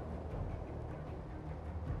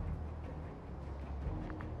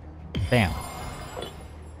 Bam. Is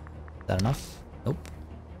that enough? Nope.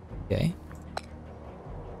 Okay.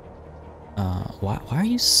 Why are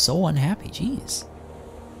you so unhappy? Jeez.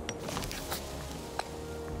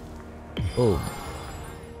 Boom.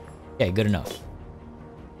 Okay, good enough.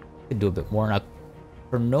 Could do a bit more. Now,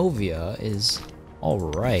 Pernovia is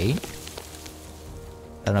alright.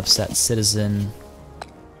 Got an upset citizen.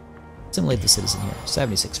 Assimilate the citizen here.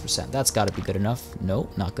 76%. That's got to be good enough.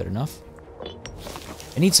 Nope, not good enough.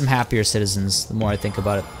 I need some happier citizens. The more I think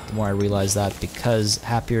about it, the more I realize that, because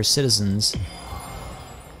happier citizens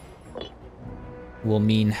will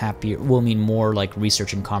mean more like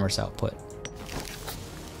research and commerce output.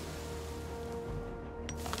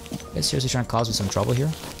 You guys seriously trying to cause me some trouble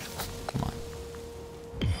here? Come on.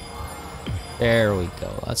 There we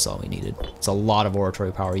go. That's all we needed. It's a lot of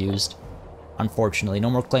oratory power used. Unfortunately, no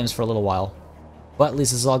more claims for a little while. But at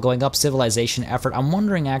least this is all going up. Civilization effort. I'm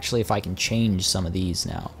wondering actually if I can change some of these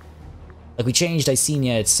now. Like, we changed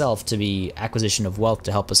Icenia itself to be acquisition of wealth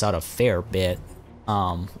to help us out a fair bit.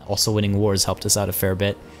 Also winning wars helped us out a fair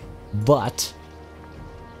bit. But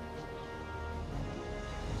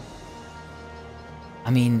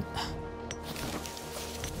I mean,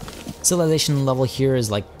 civilization level here is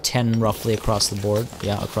like 10 roughly across the board.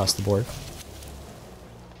 Yeah, across the board.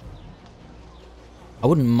 I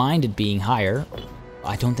wouldn't mind it being higher.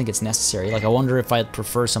 I don't think it's necessary. Like, I wonder if I'd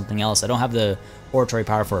prefer something else. I don't have the oratory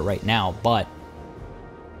power for it right now, but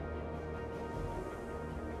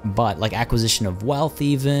like acquisition of wealth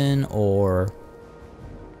even, or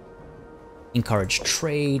encourage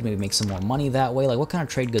trade, maybe make some more money that way. Like, what kind of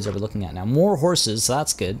trade goods are we looking at now? More horses, so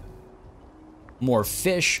that's good. More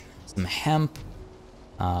fish, some hemp,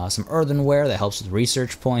 some earthenware that helps with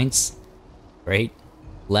research points. Great.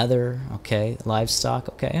 Leather, okay. Livestock,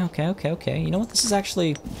 okay. You know what? This is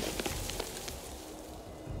actually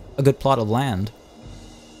a good plot of land.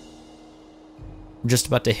 I'm just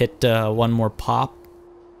about to hit one more pop.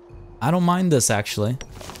 I don't mind this, actually.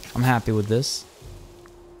 I'm happy with this.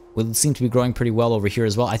 We seem to be growing pretty well over here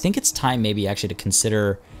as well. I think it's time maybe actually to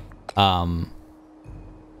consider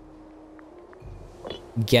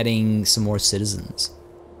getting some more citizens.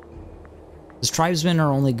 Because tribesmen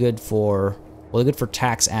are only good for, well, they're good for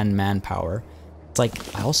tax and manpower. It's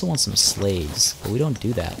like, I also want some slaves, but we don't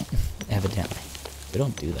do that, evidently. We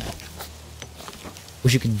don't do that.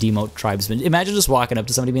 Wish you could demote tribesmen. Imagine just walking up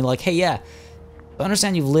to somebody being like, hey, yeah, I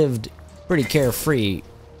understand you've lived pretty carefree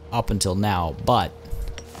up until now, but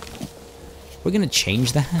we're gonna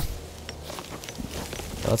change that.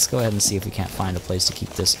 Let's go ahead and see if we can't find a place to keep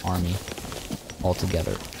this army all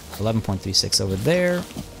together. 11.36 over there.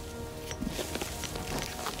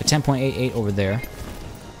 A 10.88 over there.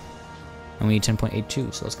 And we need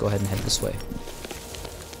 10.82, so let's go ahead and head this way.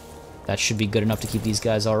 That should be good enough to keep these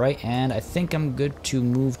guys alright, and I think I'm good to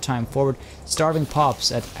move time forward. Starving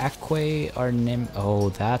Pops at Aquae Arnim. Oh,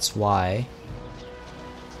 that's why.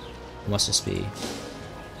 It must just be.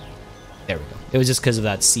 There we go. It was just because of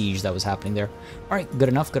that siege that was happening there. Alright, good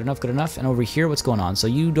enough, good enough, good enough. And over here, what's going on? So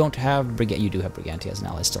you don't have you do have Brigantia as an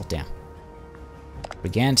ally still, damn.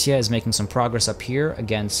 Brigantia is making some progress up here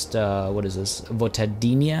against, what is this?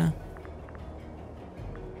 Votadinia?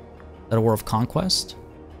 Is that a war of conquest?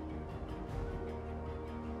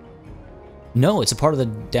 No, it's a part of the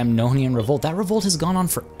Damnonian revolt. That revolt has gone on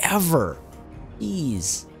forever.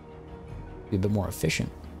 Jeez. Be a bit more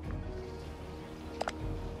efficient.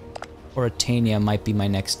 Pritania might be my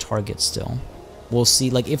next target still. We'll see.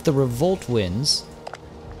 Like, if the revolt wins,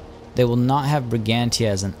 they will not have Brigantia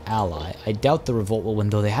as an ally. I doubt the revolt will win,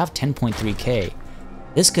 though they have 10.3k.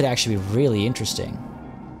 This could actually be really interesting.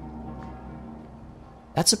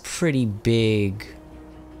 That's a pretty big...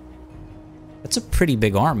 That's a pretty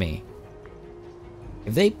big army.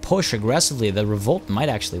 If they push aggressively, the revolt might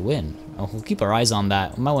actually win. Oh, we'll keep our eyes on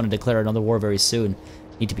that. We might want to declare another war very soon.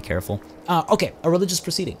 Need to be careful. Okay, a religious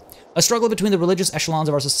proceeding. A struggle between the religious echelons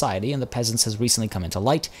of our society and the peasants has recently come into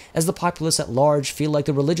light, as the populace at large feel like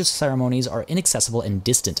the religious ceremonies are inaccessible and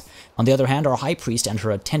distant. On the other hand, our high priest and her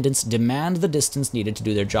attendants demand the distance needed to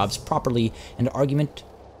do their jobs properly, and argue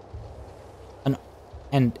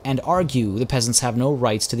the peasants have no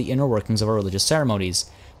rights to the inner workings of our religious ceremonies.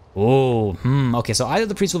 Oh, okay, so either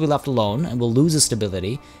the priest will be left alone and will lose his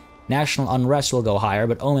stability, national unrest will go higher,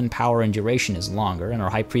 but omen power and duration is longer, and our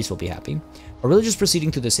high priest will be happy. A religious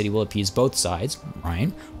proceeding through the city will appease both sides,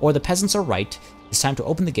 right? Or the peasants are right, it's time to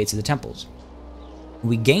open the gates of the temples.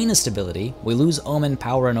 We gain a stability, we lose omen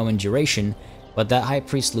power and omen duration, but that high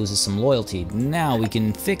priest loses some loyalty. Now we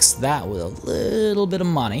can fix that with a little bit of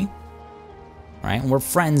money, right? And we're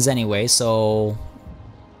friends anyway, so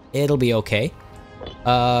it'll be okay.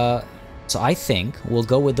 So I think we'll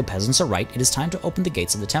go with the peasants are right. It is time to open the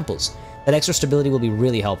gates of the temples. That extra stability will be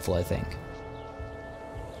really helpful, I think.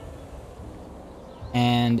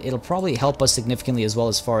 And it'll probably help us significantly as well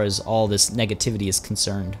as far as all this negativity is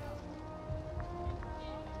concerned.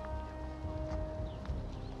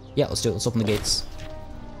 Yeah, let's do it. Let's open the gates.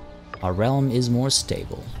 Our realm is more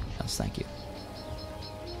stable. Yes, thank you.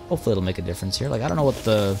 Hopefully it'll make a difference here. Like, I don't know what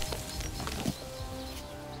the...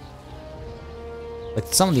 Like,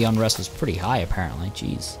 some of the unrest was pretty high, apparently.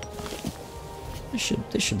 Jeez.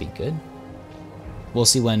 This should be good. We'll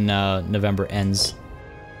see when November ends,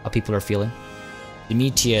 how people are feeling.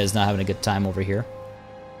 Demetia is not having a good time over here.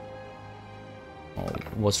 Oh,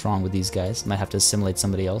 what's wrong with these guys? Might have to assimilate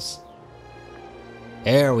somebody else.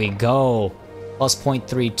 There we go. Plus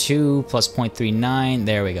 0.32, plus 0.39.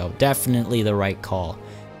 There we go. Definitely the right call.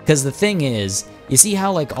 Because the thing is, you see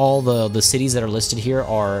how like all the cities that are listed here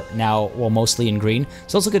are now, well, mostly in green?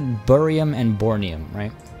 So let's look at Burium and Borneum,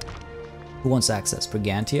 right? Who wants access?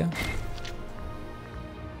 Brigantia? I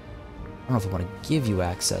don't know if I want to give you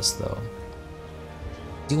access, though.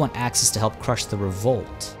 I do want access to help crush the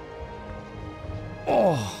revolt.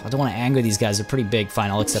 Oh, I don't want to anger these guys. They're pretty big. Fine,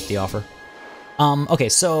 I'll accept the offer. Okay,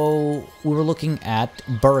 so we were looking at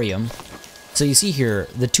Burium. So you see here,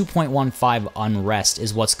 the 2.15 unrest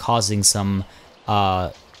is what's causing some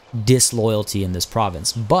disloyalty in this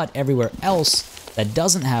province. But everywhere else that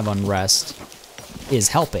doesn't have unrest is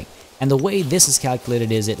helping. And the way this is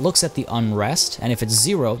calculated is it looks at the unrest, and if it's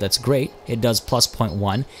 0, that's great. It does plus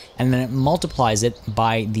 0.1, and then it multiplies it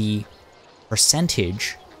by the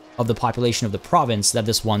percentage of the population of the province that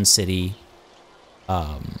this one city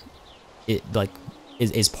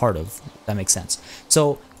is part of. That makes sense.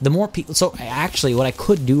 So the more people, so actually what I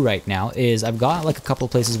could do right now is I've got like a couple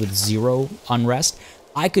of places with 0 unrest.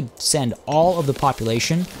 I could send all of the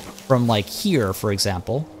population from like here, for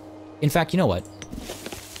example. In fact, you know what?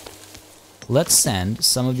 Let's send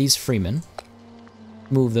some of these freemen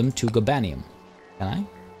move them to Gabanium. Can I?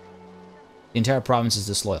 The entire province is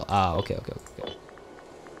disloyal. Ah, okay.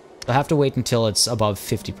 I have to wait until it's above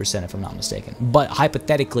 50% if I'm not mistaken. But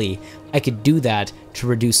hypothetically, I could do that to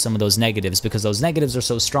reduce some of those negatives because those negatives are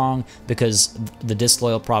so strong because the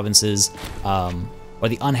disloyal provinces, or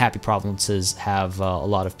the unhappy provinces have a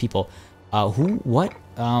lot of people. What?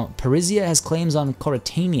 Parisia has claims on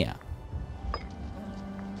Pritania.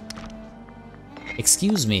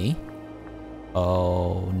 Excuse me.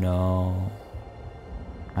 Oh no.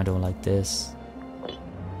 I don't like this.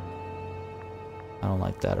 I don't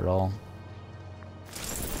like that at all.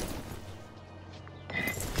 Go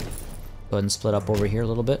ahead and split up over here a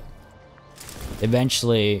little bit.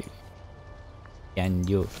 Eventually, and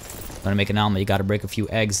you want to make an omelet, you got to break a few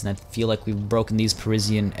eggs, and I feel like we've broken these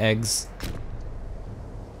Parisian eggs.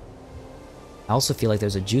 I also feel like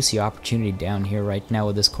there's a juicy opportunity down here right now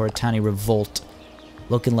with this Coritani revolt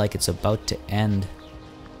looking like it's about to end.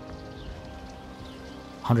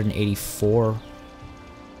 184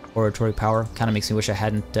 oratory power. Kind of makes me wish I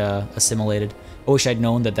hadn't assimilated. I wish I'd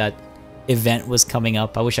known that that event was coming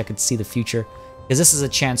up. I wish I could see the future. Because this is a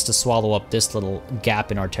chance to swallow up this little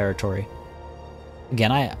gap in our territory.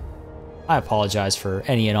 Again, I apologize for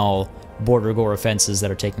any and all border gore offenses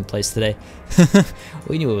that are taking place today.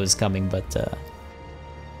 We knew it was coming, but...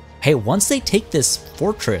 hey, once they take this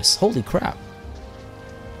fortress, holy crap.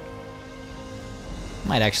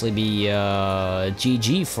 Might actually be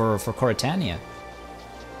GG for Coritania.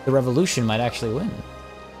 The revolution might actually win.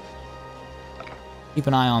 Keep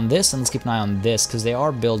an eye on this, and let's keep an eye on this, because they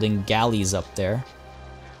are building galleys up there.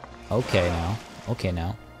 Okay now. Okay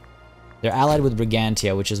now. They're allied with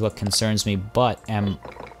Brigantia, which is what concerns me, but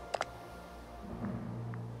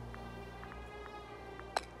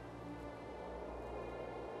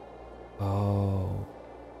oh.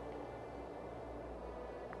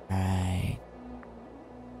 Right.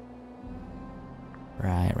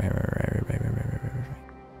 Right.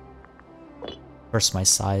 First, my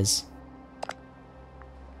size.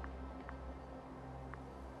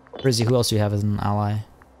 Brizzy, who else do you have as an ally?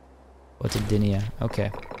 What's Dinia?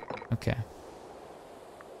 Okay. Okay.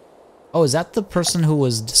 Oh, is that the person who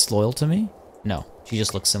was disloyal to me? No, she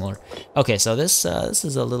just looks similar. Okay, so this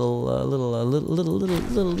is a little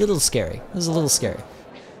scary. This is a little scary.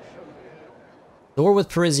 The war with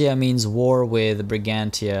Parisia means war with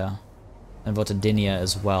Brigantia and Votidinia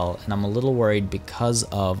as well, and I'm a little worried because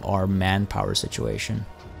of our manpower situation.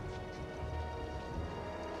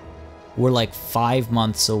 We're like 5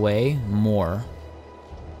 months away, more,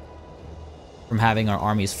 from having our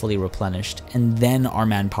armies fully replenished, and then our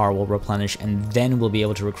manpower will replenish, and then we'll be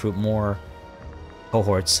able to recruit more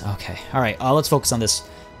cohorts. Okay, alright, let's focus on this.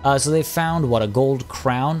 So they found, what, a gold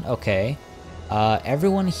crown? Okay.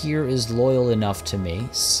 Everyone here is loyal enough to me,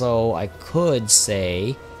 so I could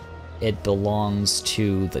say it belongs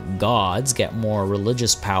to the gods, get more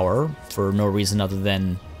religious power for no reason other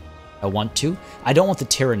than I want to. I don't want the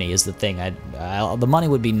tyranny is the thing. The money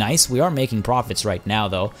would be nice. We are making profits right now,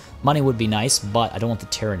 though. Money would be nice, but I don't want the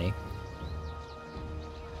tyranny.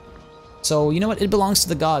 So, you know what? It belongs to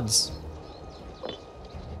the gods.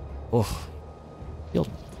 Oh, feel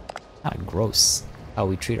kind of gross how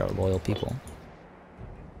we treat our loyal people.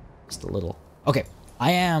 Just a little. Okay,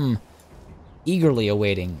 I am eagerly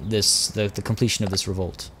awaiting the completion of this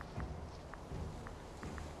revolt.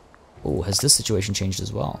 Oh, has this situation changed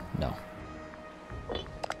as well? No.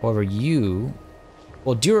 However,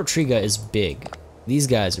 well, Durotriga is big. These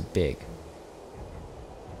guys are big.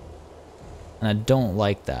 And I don't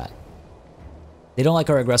like that. They don't like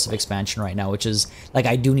our aggressive expansion right now, which is, like,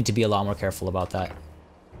 I do need to be a lot more careful about that.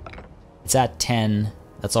 It's at 10.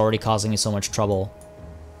 That's already causing me so much trouble.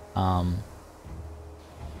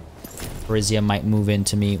 Parisia might move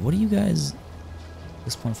into me. What are you guys?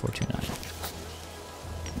 6.429.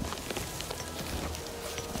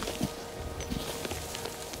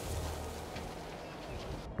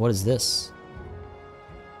 What is this?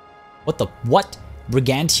 What the what?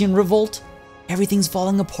 Brigantian revolt? Everything's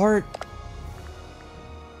falling apart.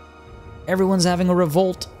 Everyone's having a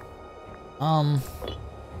revolt.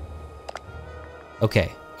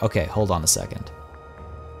 Okay, hold on a second.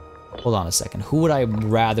 Hold on a second. Who would I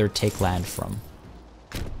rather take land from?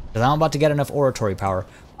 Because I'm about to get enough oratory power.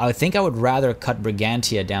 I think I would rather cut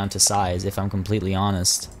Brigantia down to size, if I'm completely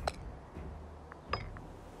honest.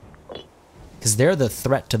 Because they're the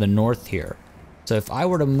threat to the north here. So if I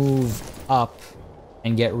were to move up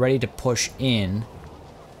and get ready to push in,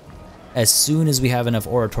 as soon as we have enough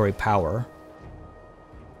oratory power...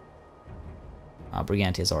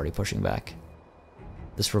 Brigantia is already pushing back.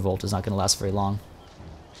 This revolt is not going to last very long.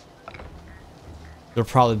 It'll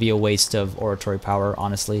probably be a waste of oratory power,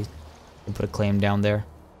 honestly. We'll put a claim down there.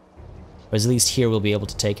 But at least here we'll be able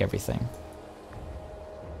to take everything.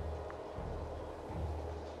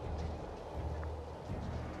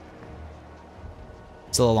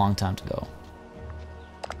 Still a long time to go.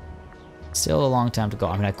 Still a long time to go.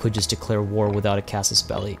 I mean, I could just declare war without a casus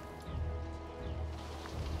belli.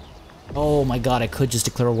 Oh my god, I could just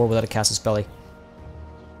declare war without a casus belli.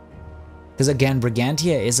 Because again,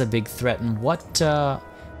 Brigantia is a big threat. And what,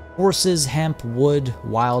 horses, hemp, wood,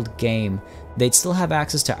 wild game. They'd still have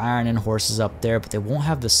access to iron and horses up there, but they won't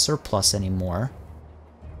have the surplus anymore.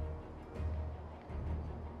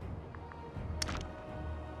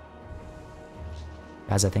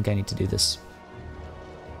 Guys, I think I need to do this.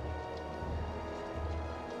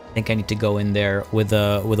 I think I need to go in there with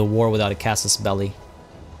a war without a casus belli.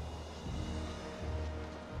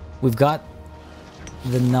 We've got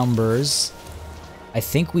the numbers. I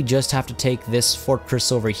think we just have to take this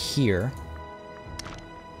fortress over here.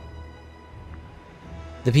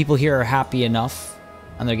 The people here are happy enough,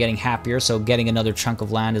 and they're getting happier, so getting another chunk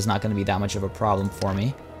of land is not going to be that much of a problem for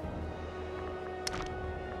me.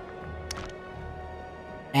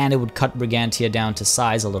 And it would cut Brigantia down to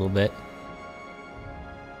size a little bit.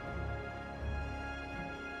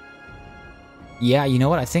 Yeah, you know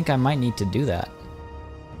what? I think I might need to do that.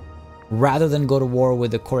 Rather than go to war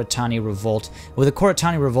with the Coritani Revolt. With the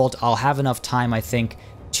Coritani Revolt, I'll have enough time, I think,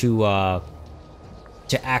 to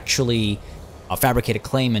actually fabricate a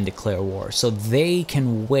claim and declare war. So they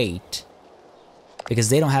can wait, because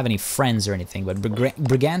they don't have any friends or anything. But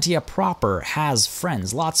Brigantia proper has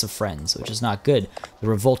friends, lots of friends, which is not good. The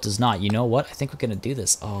Revolt does not. You know what? I think we're going to do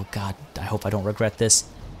this. Oh, God. I hope I don't regret this.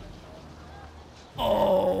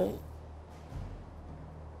 Oh.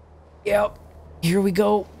 Yep. Here we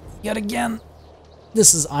go. Yet again.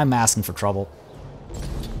 This is... I'm asking for trouble.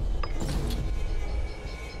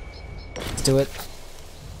 Let's do it.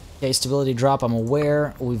 Okay, stability drop. I'm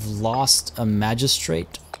aware we've lost a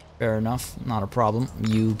magistrate. Fair enough. Not a problem.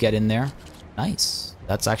 You get in there. Nice.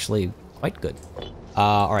 That's actually quite good.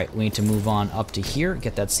 Alright, we need to move on up to here.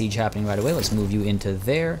 Get that siege happening right away. Let's move you into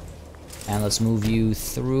there. And let's move you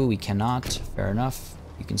through. We cannot. Fair enough.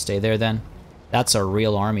 You can stay there then. That's our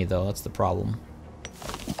real army, though. That's the problem.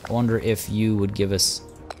 I wonder if you would give us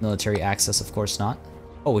military access. Of course not.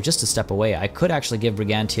 Oh, just a step away. I could actually give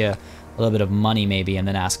Brigantia a little bit of money, maybe, and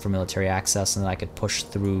then ask for military access, and then I could push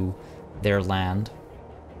through their land.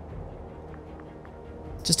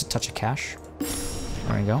 Just a touch of cash.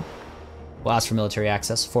 There we go. We'll ask for military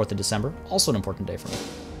access. 4th of December. Also an important day for me.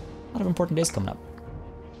 A lot of important days coming up.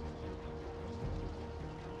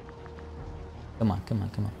 Come on, come on,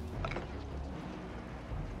 come on.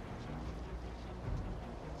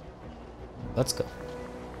 Let's go.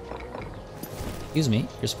 Excuse me,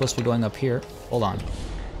 you're supposed to be going up here. Hold on.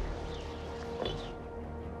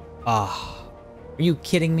 Ah, are you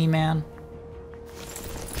kidding me, man?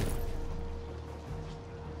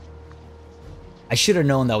 I should have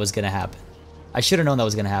known that was gonna happen. I should have known that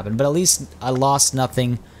was gonna happen, but at least I lost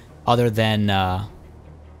nothing other than a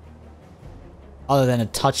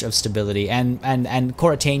touch of stability. And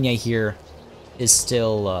Coritania here is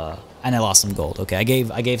still and I lost some gold. Okay, I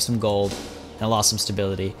gave some gold. And I lost some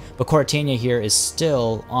stability. But Coritania here is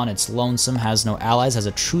still on its lonesome, has no allies, has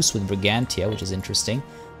a truce with Brigantia, which is interesting.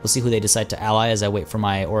 We'll see who they decide to ally as I wait for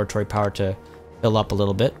my oratory power to fill up a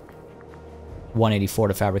little bit. 184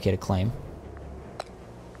 to fabricate a claim.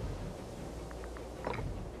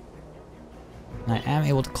 And I am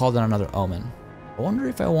able to call down another omen. I wonder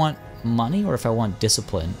if I want money or if I want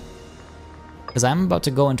discipline. Because I'm about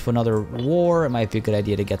to go into another war. It might be a good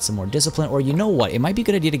idea to get some more discipline. Or you know what? It might be a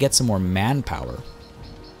good idea to get some more manpower.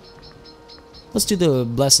 Let's do the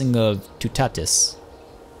blessing of Tutatis.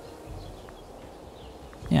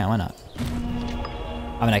 Yeah, why not?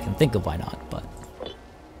 I mean, I can think of why not, but...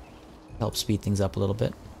 help speed things up a little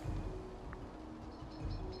bit.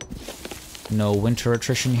 No winter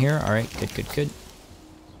attrition here. Alright, good, good, good.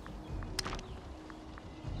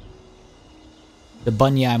 The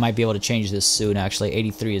Bunya, I might be able to change this soon, actually.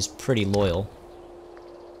 83 is pretty loyal.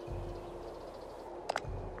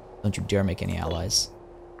 Don't you dare make any allies.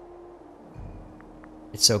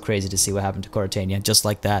 It's so crazy to see what happened to Coritania, just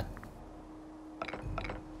like that.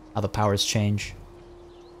 How the powers change.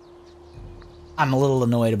 I'm a little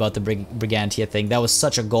annoyed about the Brigantia thing. That was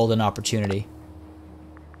such a golden opportunity.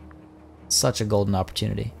 Such a golden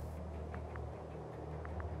opportunity.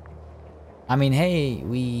 I mean, hey,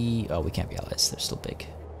 we can't be allies. They're still big.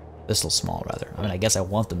 They're still small, rather. I mean, I guess I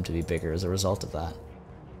want them to be bigger as a result of that.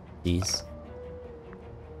 Jeez.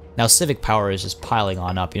 Now, civic power is just piling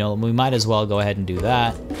on up. You know, we might as well go ahead and do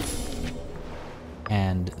that.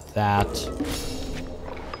 And that.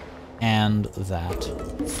 And that.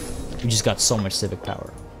 We just got so much civic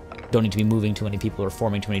power. Don't need to be moving too many people or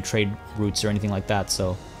forming too many trade routes or anything like that,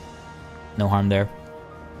 so no harm there.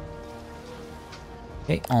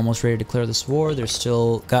 Okay, almost ready to declare this war. They're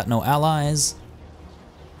still got no allies.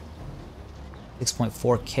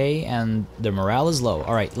 6.4k, and their morale is low.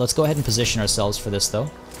 Alright, let's go ahead and position ourselves for this, though.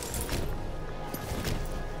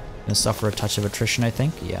 Gonna suffer a touch of attrition, I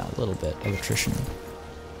think. Yeah, a little bit of attrition.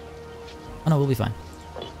 Oh no, we'll be fine.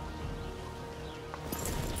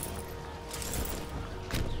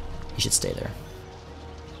 You should stay there.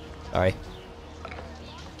 Sorry.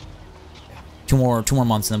 Two more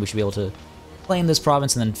months, and then we should be able to claim this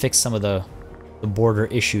province and then fix some of the border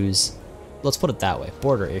issues. Let's put it that way.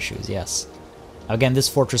 Border issues, yes. Now again, this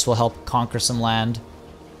fortress will help conquer some land,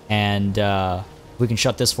 and if we can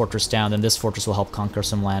shut this fortress down, then this fortress will help conquer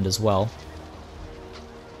some land as well.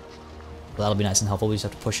 That'll be nice and helpful. We just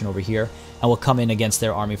have to push in over here, and we'll come in against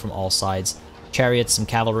their army from all sides. Chariots, some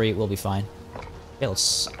cavalry, we'll be fine. Okay,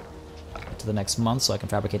 let's get to the next month so I can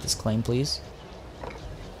fabricate this claim, please.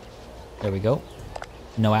 There we go.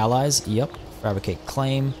 No allies. Yep. Fabricate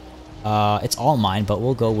claim. It's all mine, but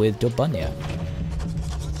we'll go with Dobunya.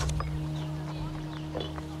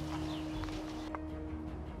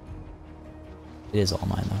 It is all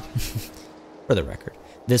mine, though. For the record.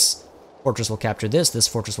 This fortress will capture this. This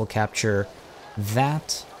fortress will capture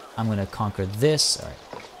that. I'm going to conquer this. All right.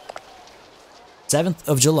 7th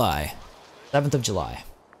of July. 7th of July.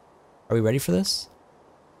 Are we ready for this?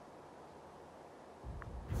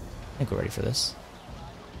 I think we're ready for this.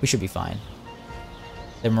 We should be fine.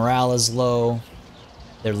 Their morale is low.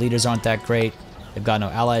 Their leaders aren't that great. They've got no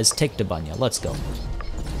allies. Take Dobunya. Let's go.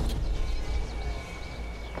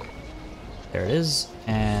 There it is.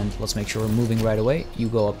 And let's make sure we're moving right away. You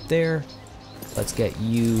go up there. Let's get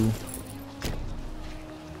you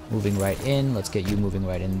moving right in. Let's get you moving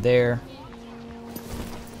right in there.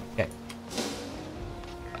 Okay.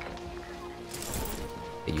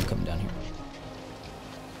 Get you coming down here.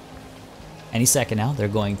 Any second now, they're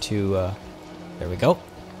going to, there we go.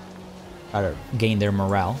 Try to gain their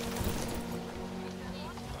morale.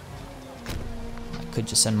 I could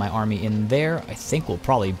just send my army in there. I think we'll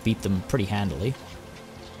probably beat them pretty handily.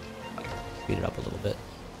 Speed it up a little bit.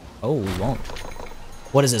 Oh, we won't.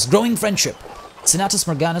 What is this? Growing friendship. Senatus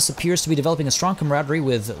Morganus appears to be developing a strong camaraderie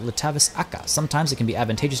with Litavis Akka. Sometimes it can be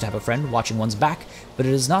advantageous to have a friend watching one's back, but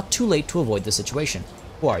it is not too late to avoid this situation.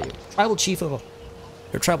 Who are you? Tribal chief of...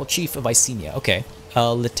 You're tribal chief of Icenia. Okay.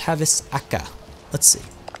 Litavis Akka. Let's see.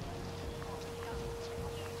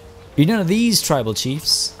 You're none of these tribal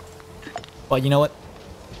chiefs. But you know what?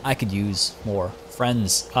 I could use more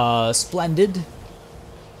friends. Splendid.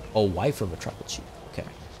 Oh, wife of a tribal chief. Okay.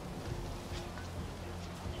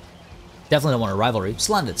 Definitely don't want a rivalry.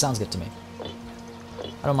 Splendid. Sounds good to me.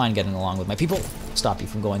 I don't mind getting along with my people. Stop you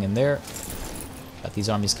from going in there. Got these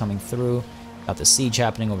armies coming through. Got the siege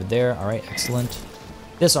happening over there. Alright, excellent.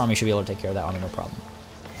 This army should be able to take care of that army, no problem.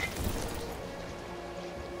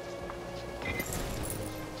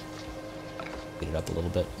 Speed it up a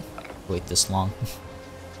little bit. Wait this long.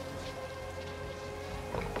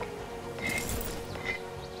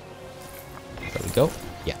 There we go.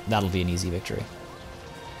 Yeah, that'll be an easy victory.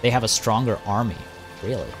 They have a stronger army.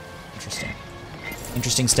 Really? Interesting.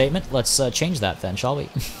 Interesting statement. Let's change that then, shall we?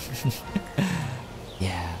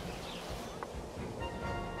 Yeah.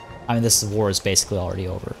 I mean, this war is basically already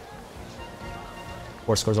over.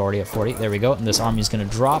 War score's already at 40. There we go. And this army is going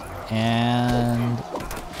to drop. And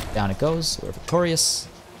down it goes. We're victorious.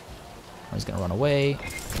 He's going to run away.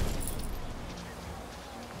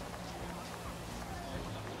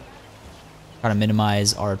 Try to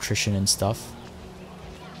minimize our attrition and stuff,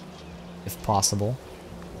 if possible.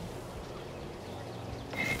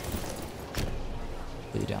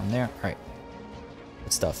 Put you down there. All right.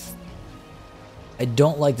 Good stuff. I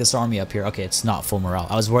don't like this army up here. Okay, it's not full morale.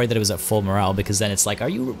 I was worried that it was at full morale because then it's like, are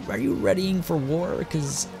you readying for war?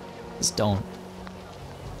 Because just don't.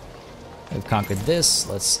 We've conquered this.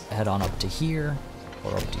 Let's head on up to here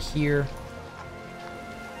or up to here.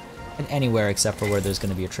 And anywhere except for where there's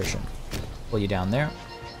going to be attrition. Pull you down there.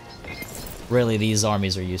 Really, these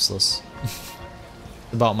armies are useless.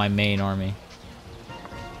 About my main army.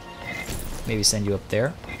 Maybe send you up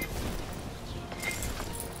there.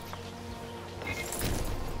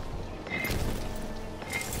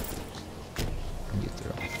 You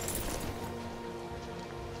through.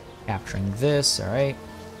 Capturing this, alright.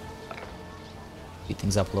 Speed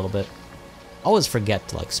things up a little bit. I always forget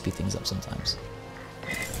to like speed things up sometimes.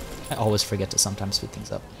 I always forget to sometimes speed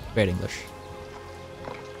things up. Great English.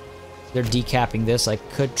 They're decapping this. I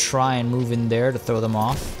could try and move in there to throw them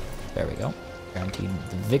off. There we go. Guaranteed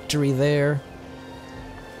the victory there.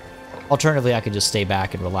 Alternatively, I could just stay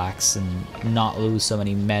back and relax and not lose so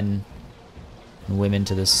many men and women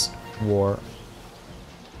to this war.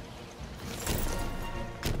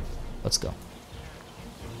 Let's go.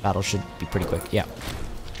 Battle should be pretty quick. Yeah,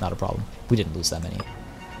 not a problem. We didn't lose that many.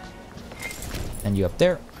 And you up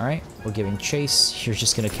there. Alright, we're giving chase. You're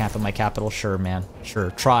just gonna camp in my capital? Sure, man.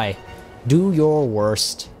 Sure, try. Do your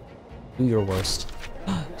worst. Do your worst.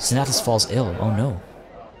 Senatus falls ill. Oh no.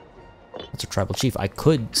 That's a tribal chief. I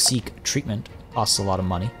could seek treatment. Costs a lot of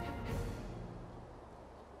money.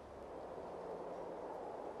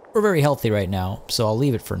 We're very healthy right now, so I'll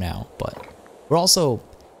leave it for now. But we're also, you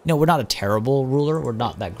know, we're not a terrible ruler. We're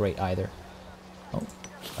not that great either. Oh,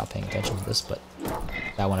 not paying attention to this, but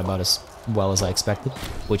that went about as well as I expected,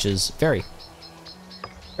 which is very,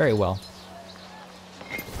 very well.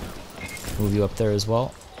 Move you up there as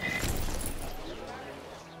well.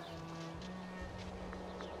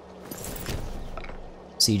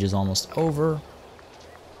 Siege is almost over.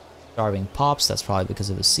 Starving pops, that's probably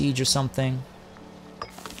because of a siege or something.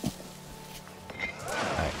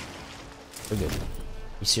 Alright. We're good.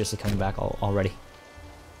 You seriously coming back already?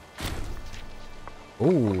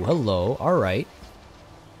 Oh, hello. Alright.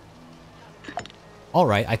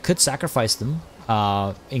 Alright, I could sacrifice them.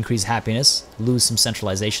 Increase happiness. Lose some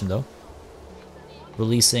centralization, though.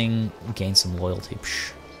 Releasing, gain some loyalty.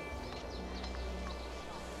 Psh.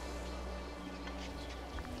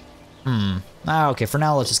 Okay, for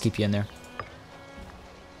now, let's just keep you in there.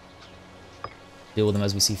 Deal with them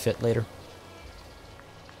as we see fit later.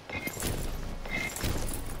 Okay,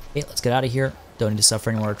 let's get out of here. Don't need to suffer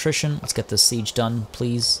any more attrition. Let's get this siege done,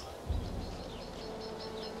 please.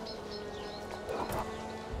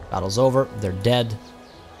 Battle's over. They're dead.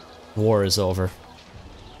 War is over.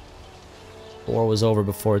 War was over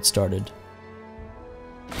before it started.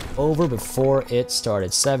 Over before it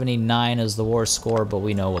started. 79 is the war score, but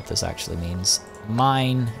we know what this actually means.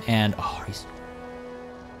 Mine and... oh, he's...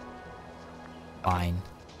 fine.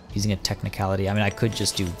 Using a technicality. I mean, I could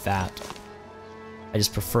just do that. I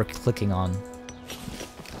just prefer clicking on...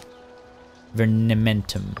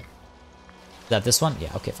 Vernimentum. Is that this one?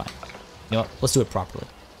 Yeah, okay, fine. You know what? Let's do it properly.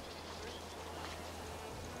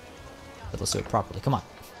 But let's do it properly. Come on.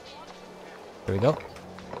 There we go.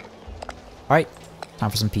 Alright. Time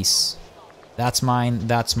for some peace. That's mine.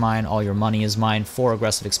 That's mine. All your money is mine. For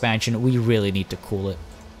aggressive expansion. We really need to cool it.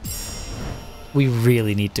 We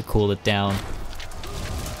really need to cool it down.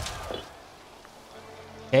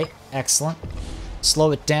 Okay. Excellent.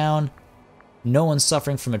 Slow it down. No one's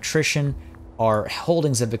suffering from attrition. Our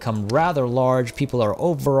holdings have become rather large. People are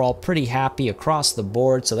overall pretty happy across the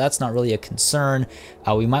board, so that's not really a concern.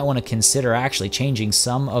 We might want to consider actually changing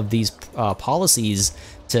some of these policies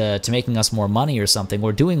to making us more money or something.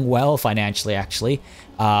 We're doing well financially, actually.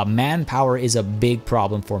 Manpower is a big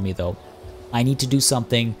problem for me, though. I need to do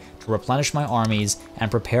something to replenish my armies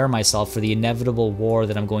and prepare myself for the inevitable war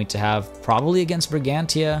that I'm going to have, probably against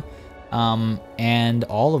Brigantia and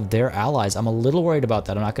all of their allies. I'm a little worried about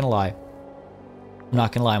that, I'm not going to lie. I'm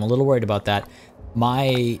not gonna lie, I'm a little worried about that.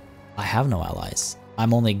 I have no allies.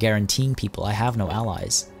 I'm only guaranteeing people. I have no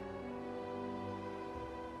allies.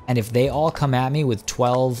 And if they all come at me with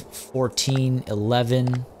 12, 14,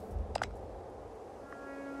 11,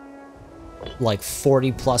 like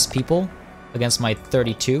 40 plus people against my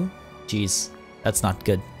 32, geez, that's not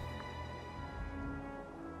good.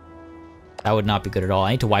 That would not be good at all.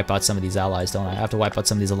 I need to wipe out some of these allies, don't I? I have to wipe out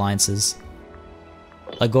some of these alliances.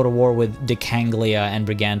 Like go to war with Decanglia and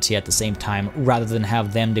Brigantia at the same time, rather than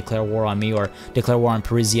have them declare war on me, or declare war on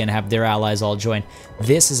Parisia and have their allies all join.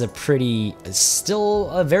 This is a pretty, still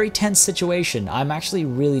a very tense situation. I'm actually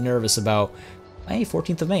really nervous about, hey,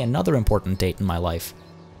 14th of May, another important date in my life.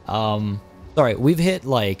 Sorry, we've hit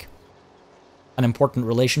like an important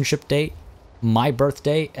relationship date, my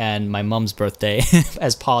birthday, and my mom's birthday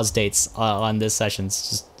as pause dates on this session. It's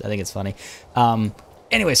just, I think it's funny.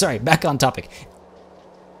 Anyway, sorry, back on topic.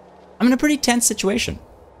 I'm in a pretty tense situation.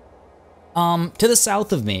 To the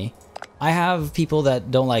south of me, I have people that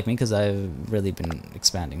don't like me because I've really been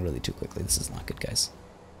expanding really too quickly. This is not good, guys.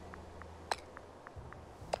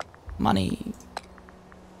 Money.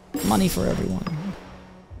 Money for everyone.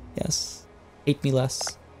 Yes. Hate me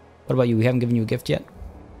less. What about you? We haven't given you a gift yet?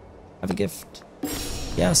 Have a gift.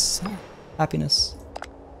 Yes. Happiness.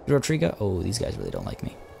 Rodriga. Oh, these guys really don't like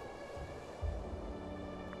me.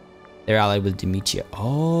 They're allied with Demetia.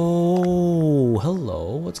 Oh,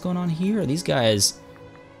 hello. What's going on here? These guys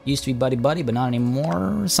used to be buddy-buddy, but not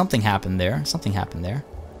anymore. Something happened there. Something happened there.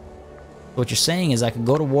 What you're saying is I could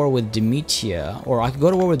go to war with Demetia, or I could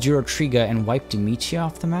go to war with Jurotriga and wipe Demetia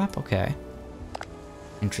off the map? Okay.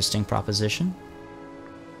 Interesting proposition.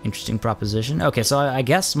 Interesting proposition. Okay, so I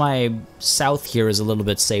guess my south here is a little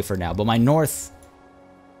bit safer now, but my north...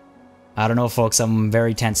 I don't know, folks. I'm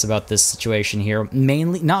very tense about this situation here.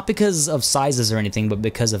 Mainly, not because of sizes or anything, but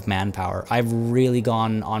because of manpower. I've really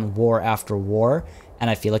gone on war after war, and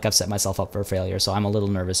I feel like I've set myself up for failure, so I'm a little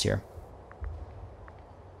nervous here.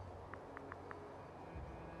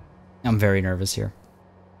 I'm very nervous here.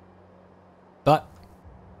 But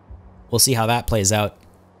we'll see how that plays out.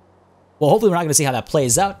 Well, hopefully we're not going to see how that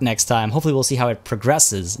plays out next time. Hopefully we'll see how it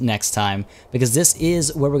progresses next time, because this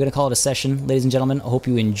is where we're going to call it a session, ladies and gentlemen. I hope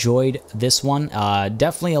you enjoyed this one.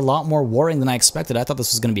 Definitely a lot more warring than I expected. I thought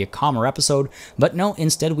this was going to be a calmer episode, but no,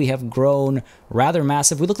 instead we have grown rather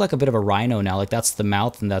massive. We look like a bit of a rhino now. Like, that's the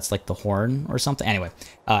mouth and that's like the horn or something. Anyway,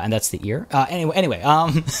 and that's the ear. Anyway,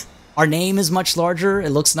 our name is much larger.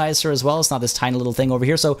 It looks nicer as well. It's not this tiny little thing over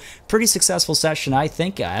here. So pretty successful session, I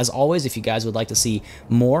think. As always, if you guys would like to see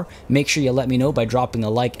more, make sure you let me know by dropping a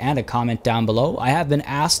like and a comment down below. I have been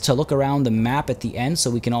asked to look around the map at the end so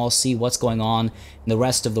we can all see what's going on in the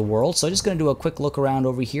rest of the world. So I'm just going to do a quick look around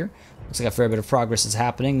over here. Looks like a fair bit of progress is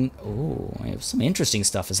happening. Oh, some interesting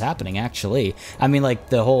stuff is happening, actually. I mean, like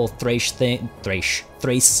the whole Thrace thing. Thrace.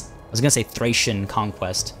 I was going to say Thracian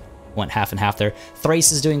conquest. Went half and half there.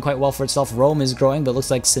 Thrace is doing quite well for itself. Rome is growing, but it looks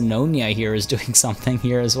like Sinonia here is doing something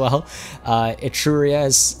here as well. Etruria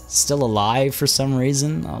is still alive for some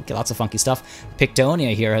reason. Okay, lots of funky stuff.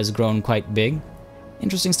 Pictonia here has grown quite big.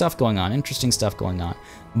 Interesting stuff going on. Interesting stuff going on.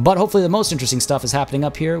 But hopefully the most interesting stuff is happening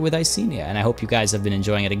up here with Icenia, and I hope you guys have been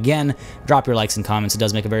enjoying it. Again, drop your likes and comments. It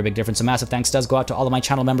does make a very big difference. A massive thanks does go out to all of my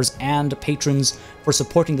channel members and patrons for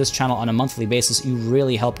supporting this channel on a monthly basis. You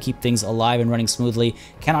really help keep things alive and running smoothly.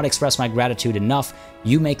 Cannot express my gratitude enough.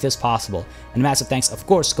 You make this possible. And a massive thanks, of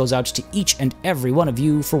course, goes out to each and every one of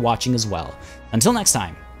you for watching as well. Until next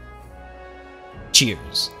time,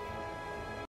 cheers.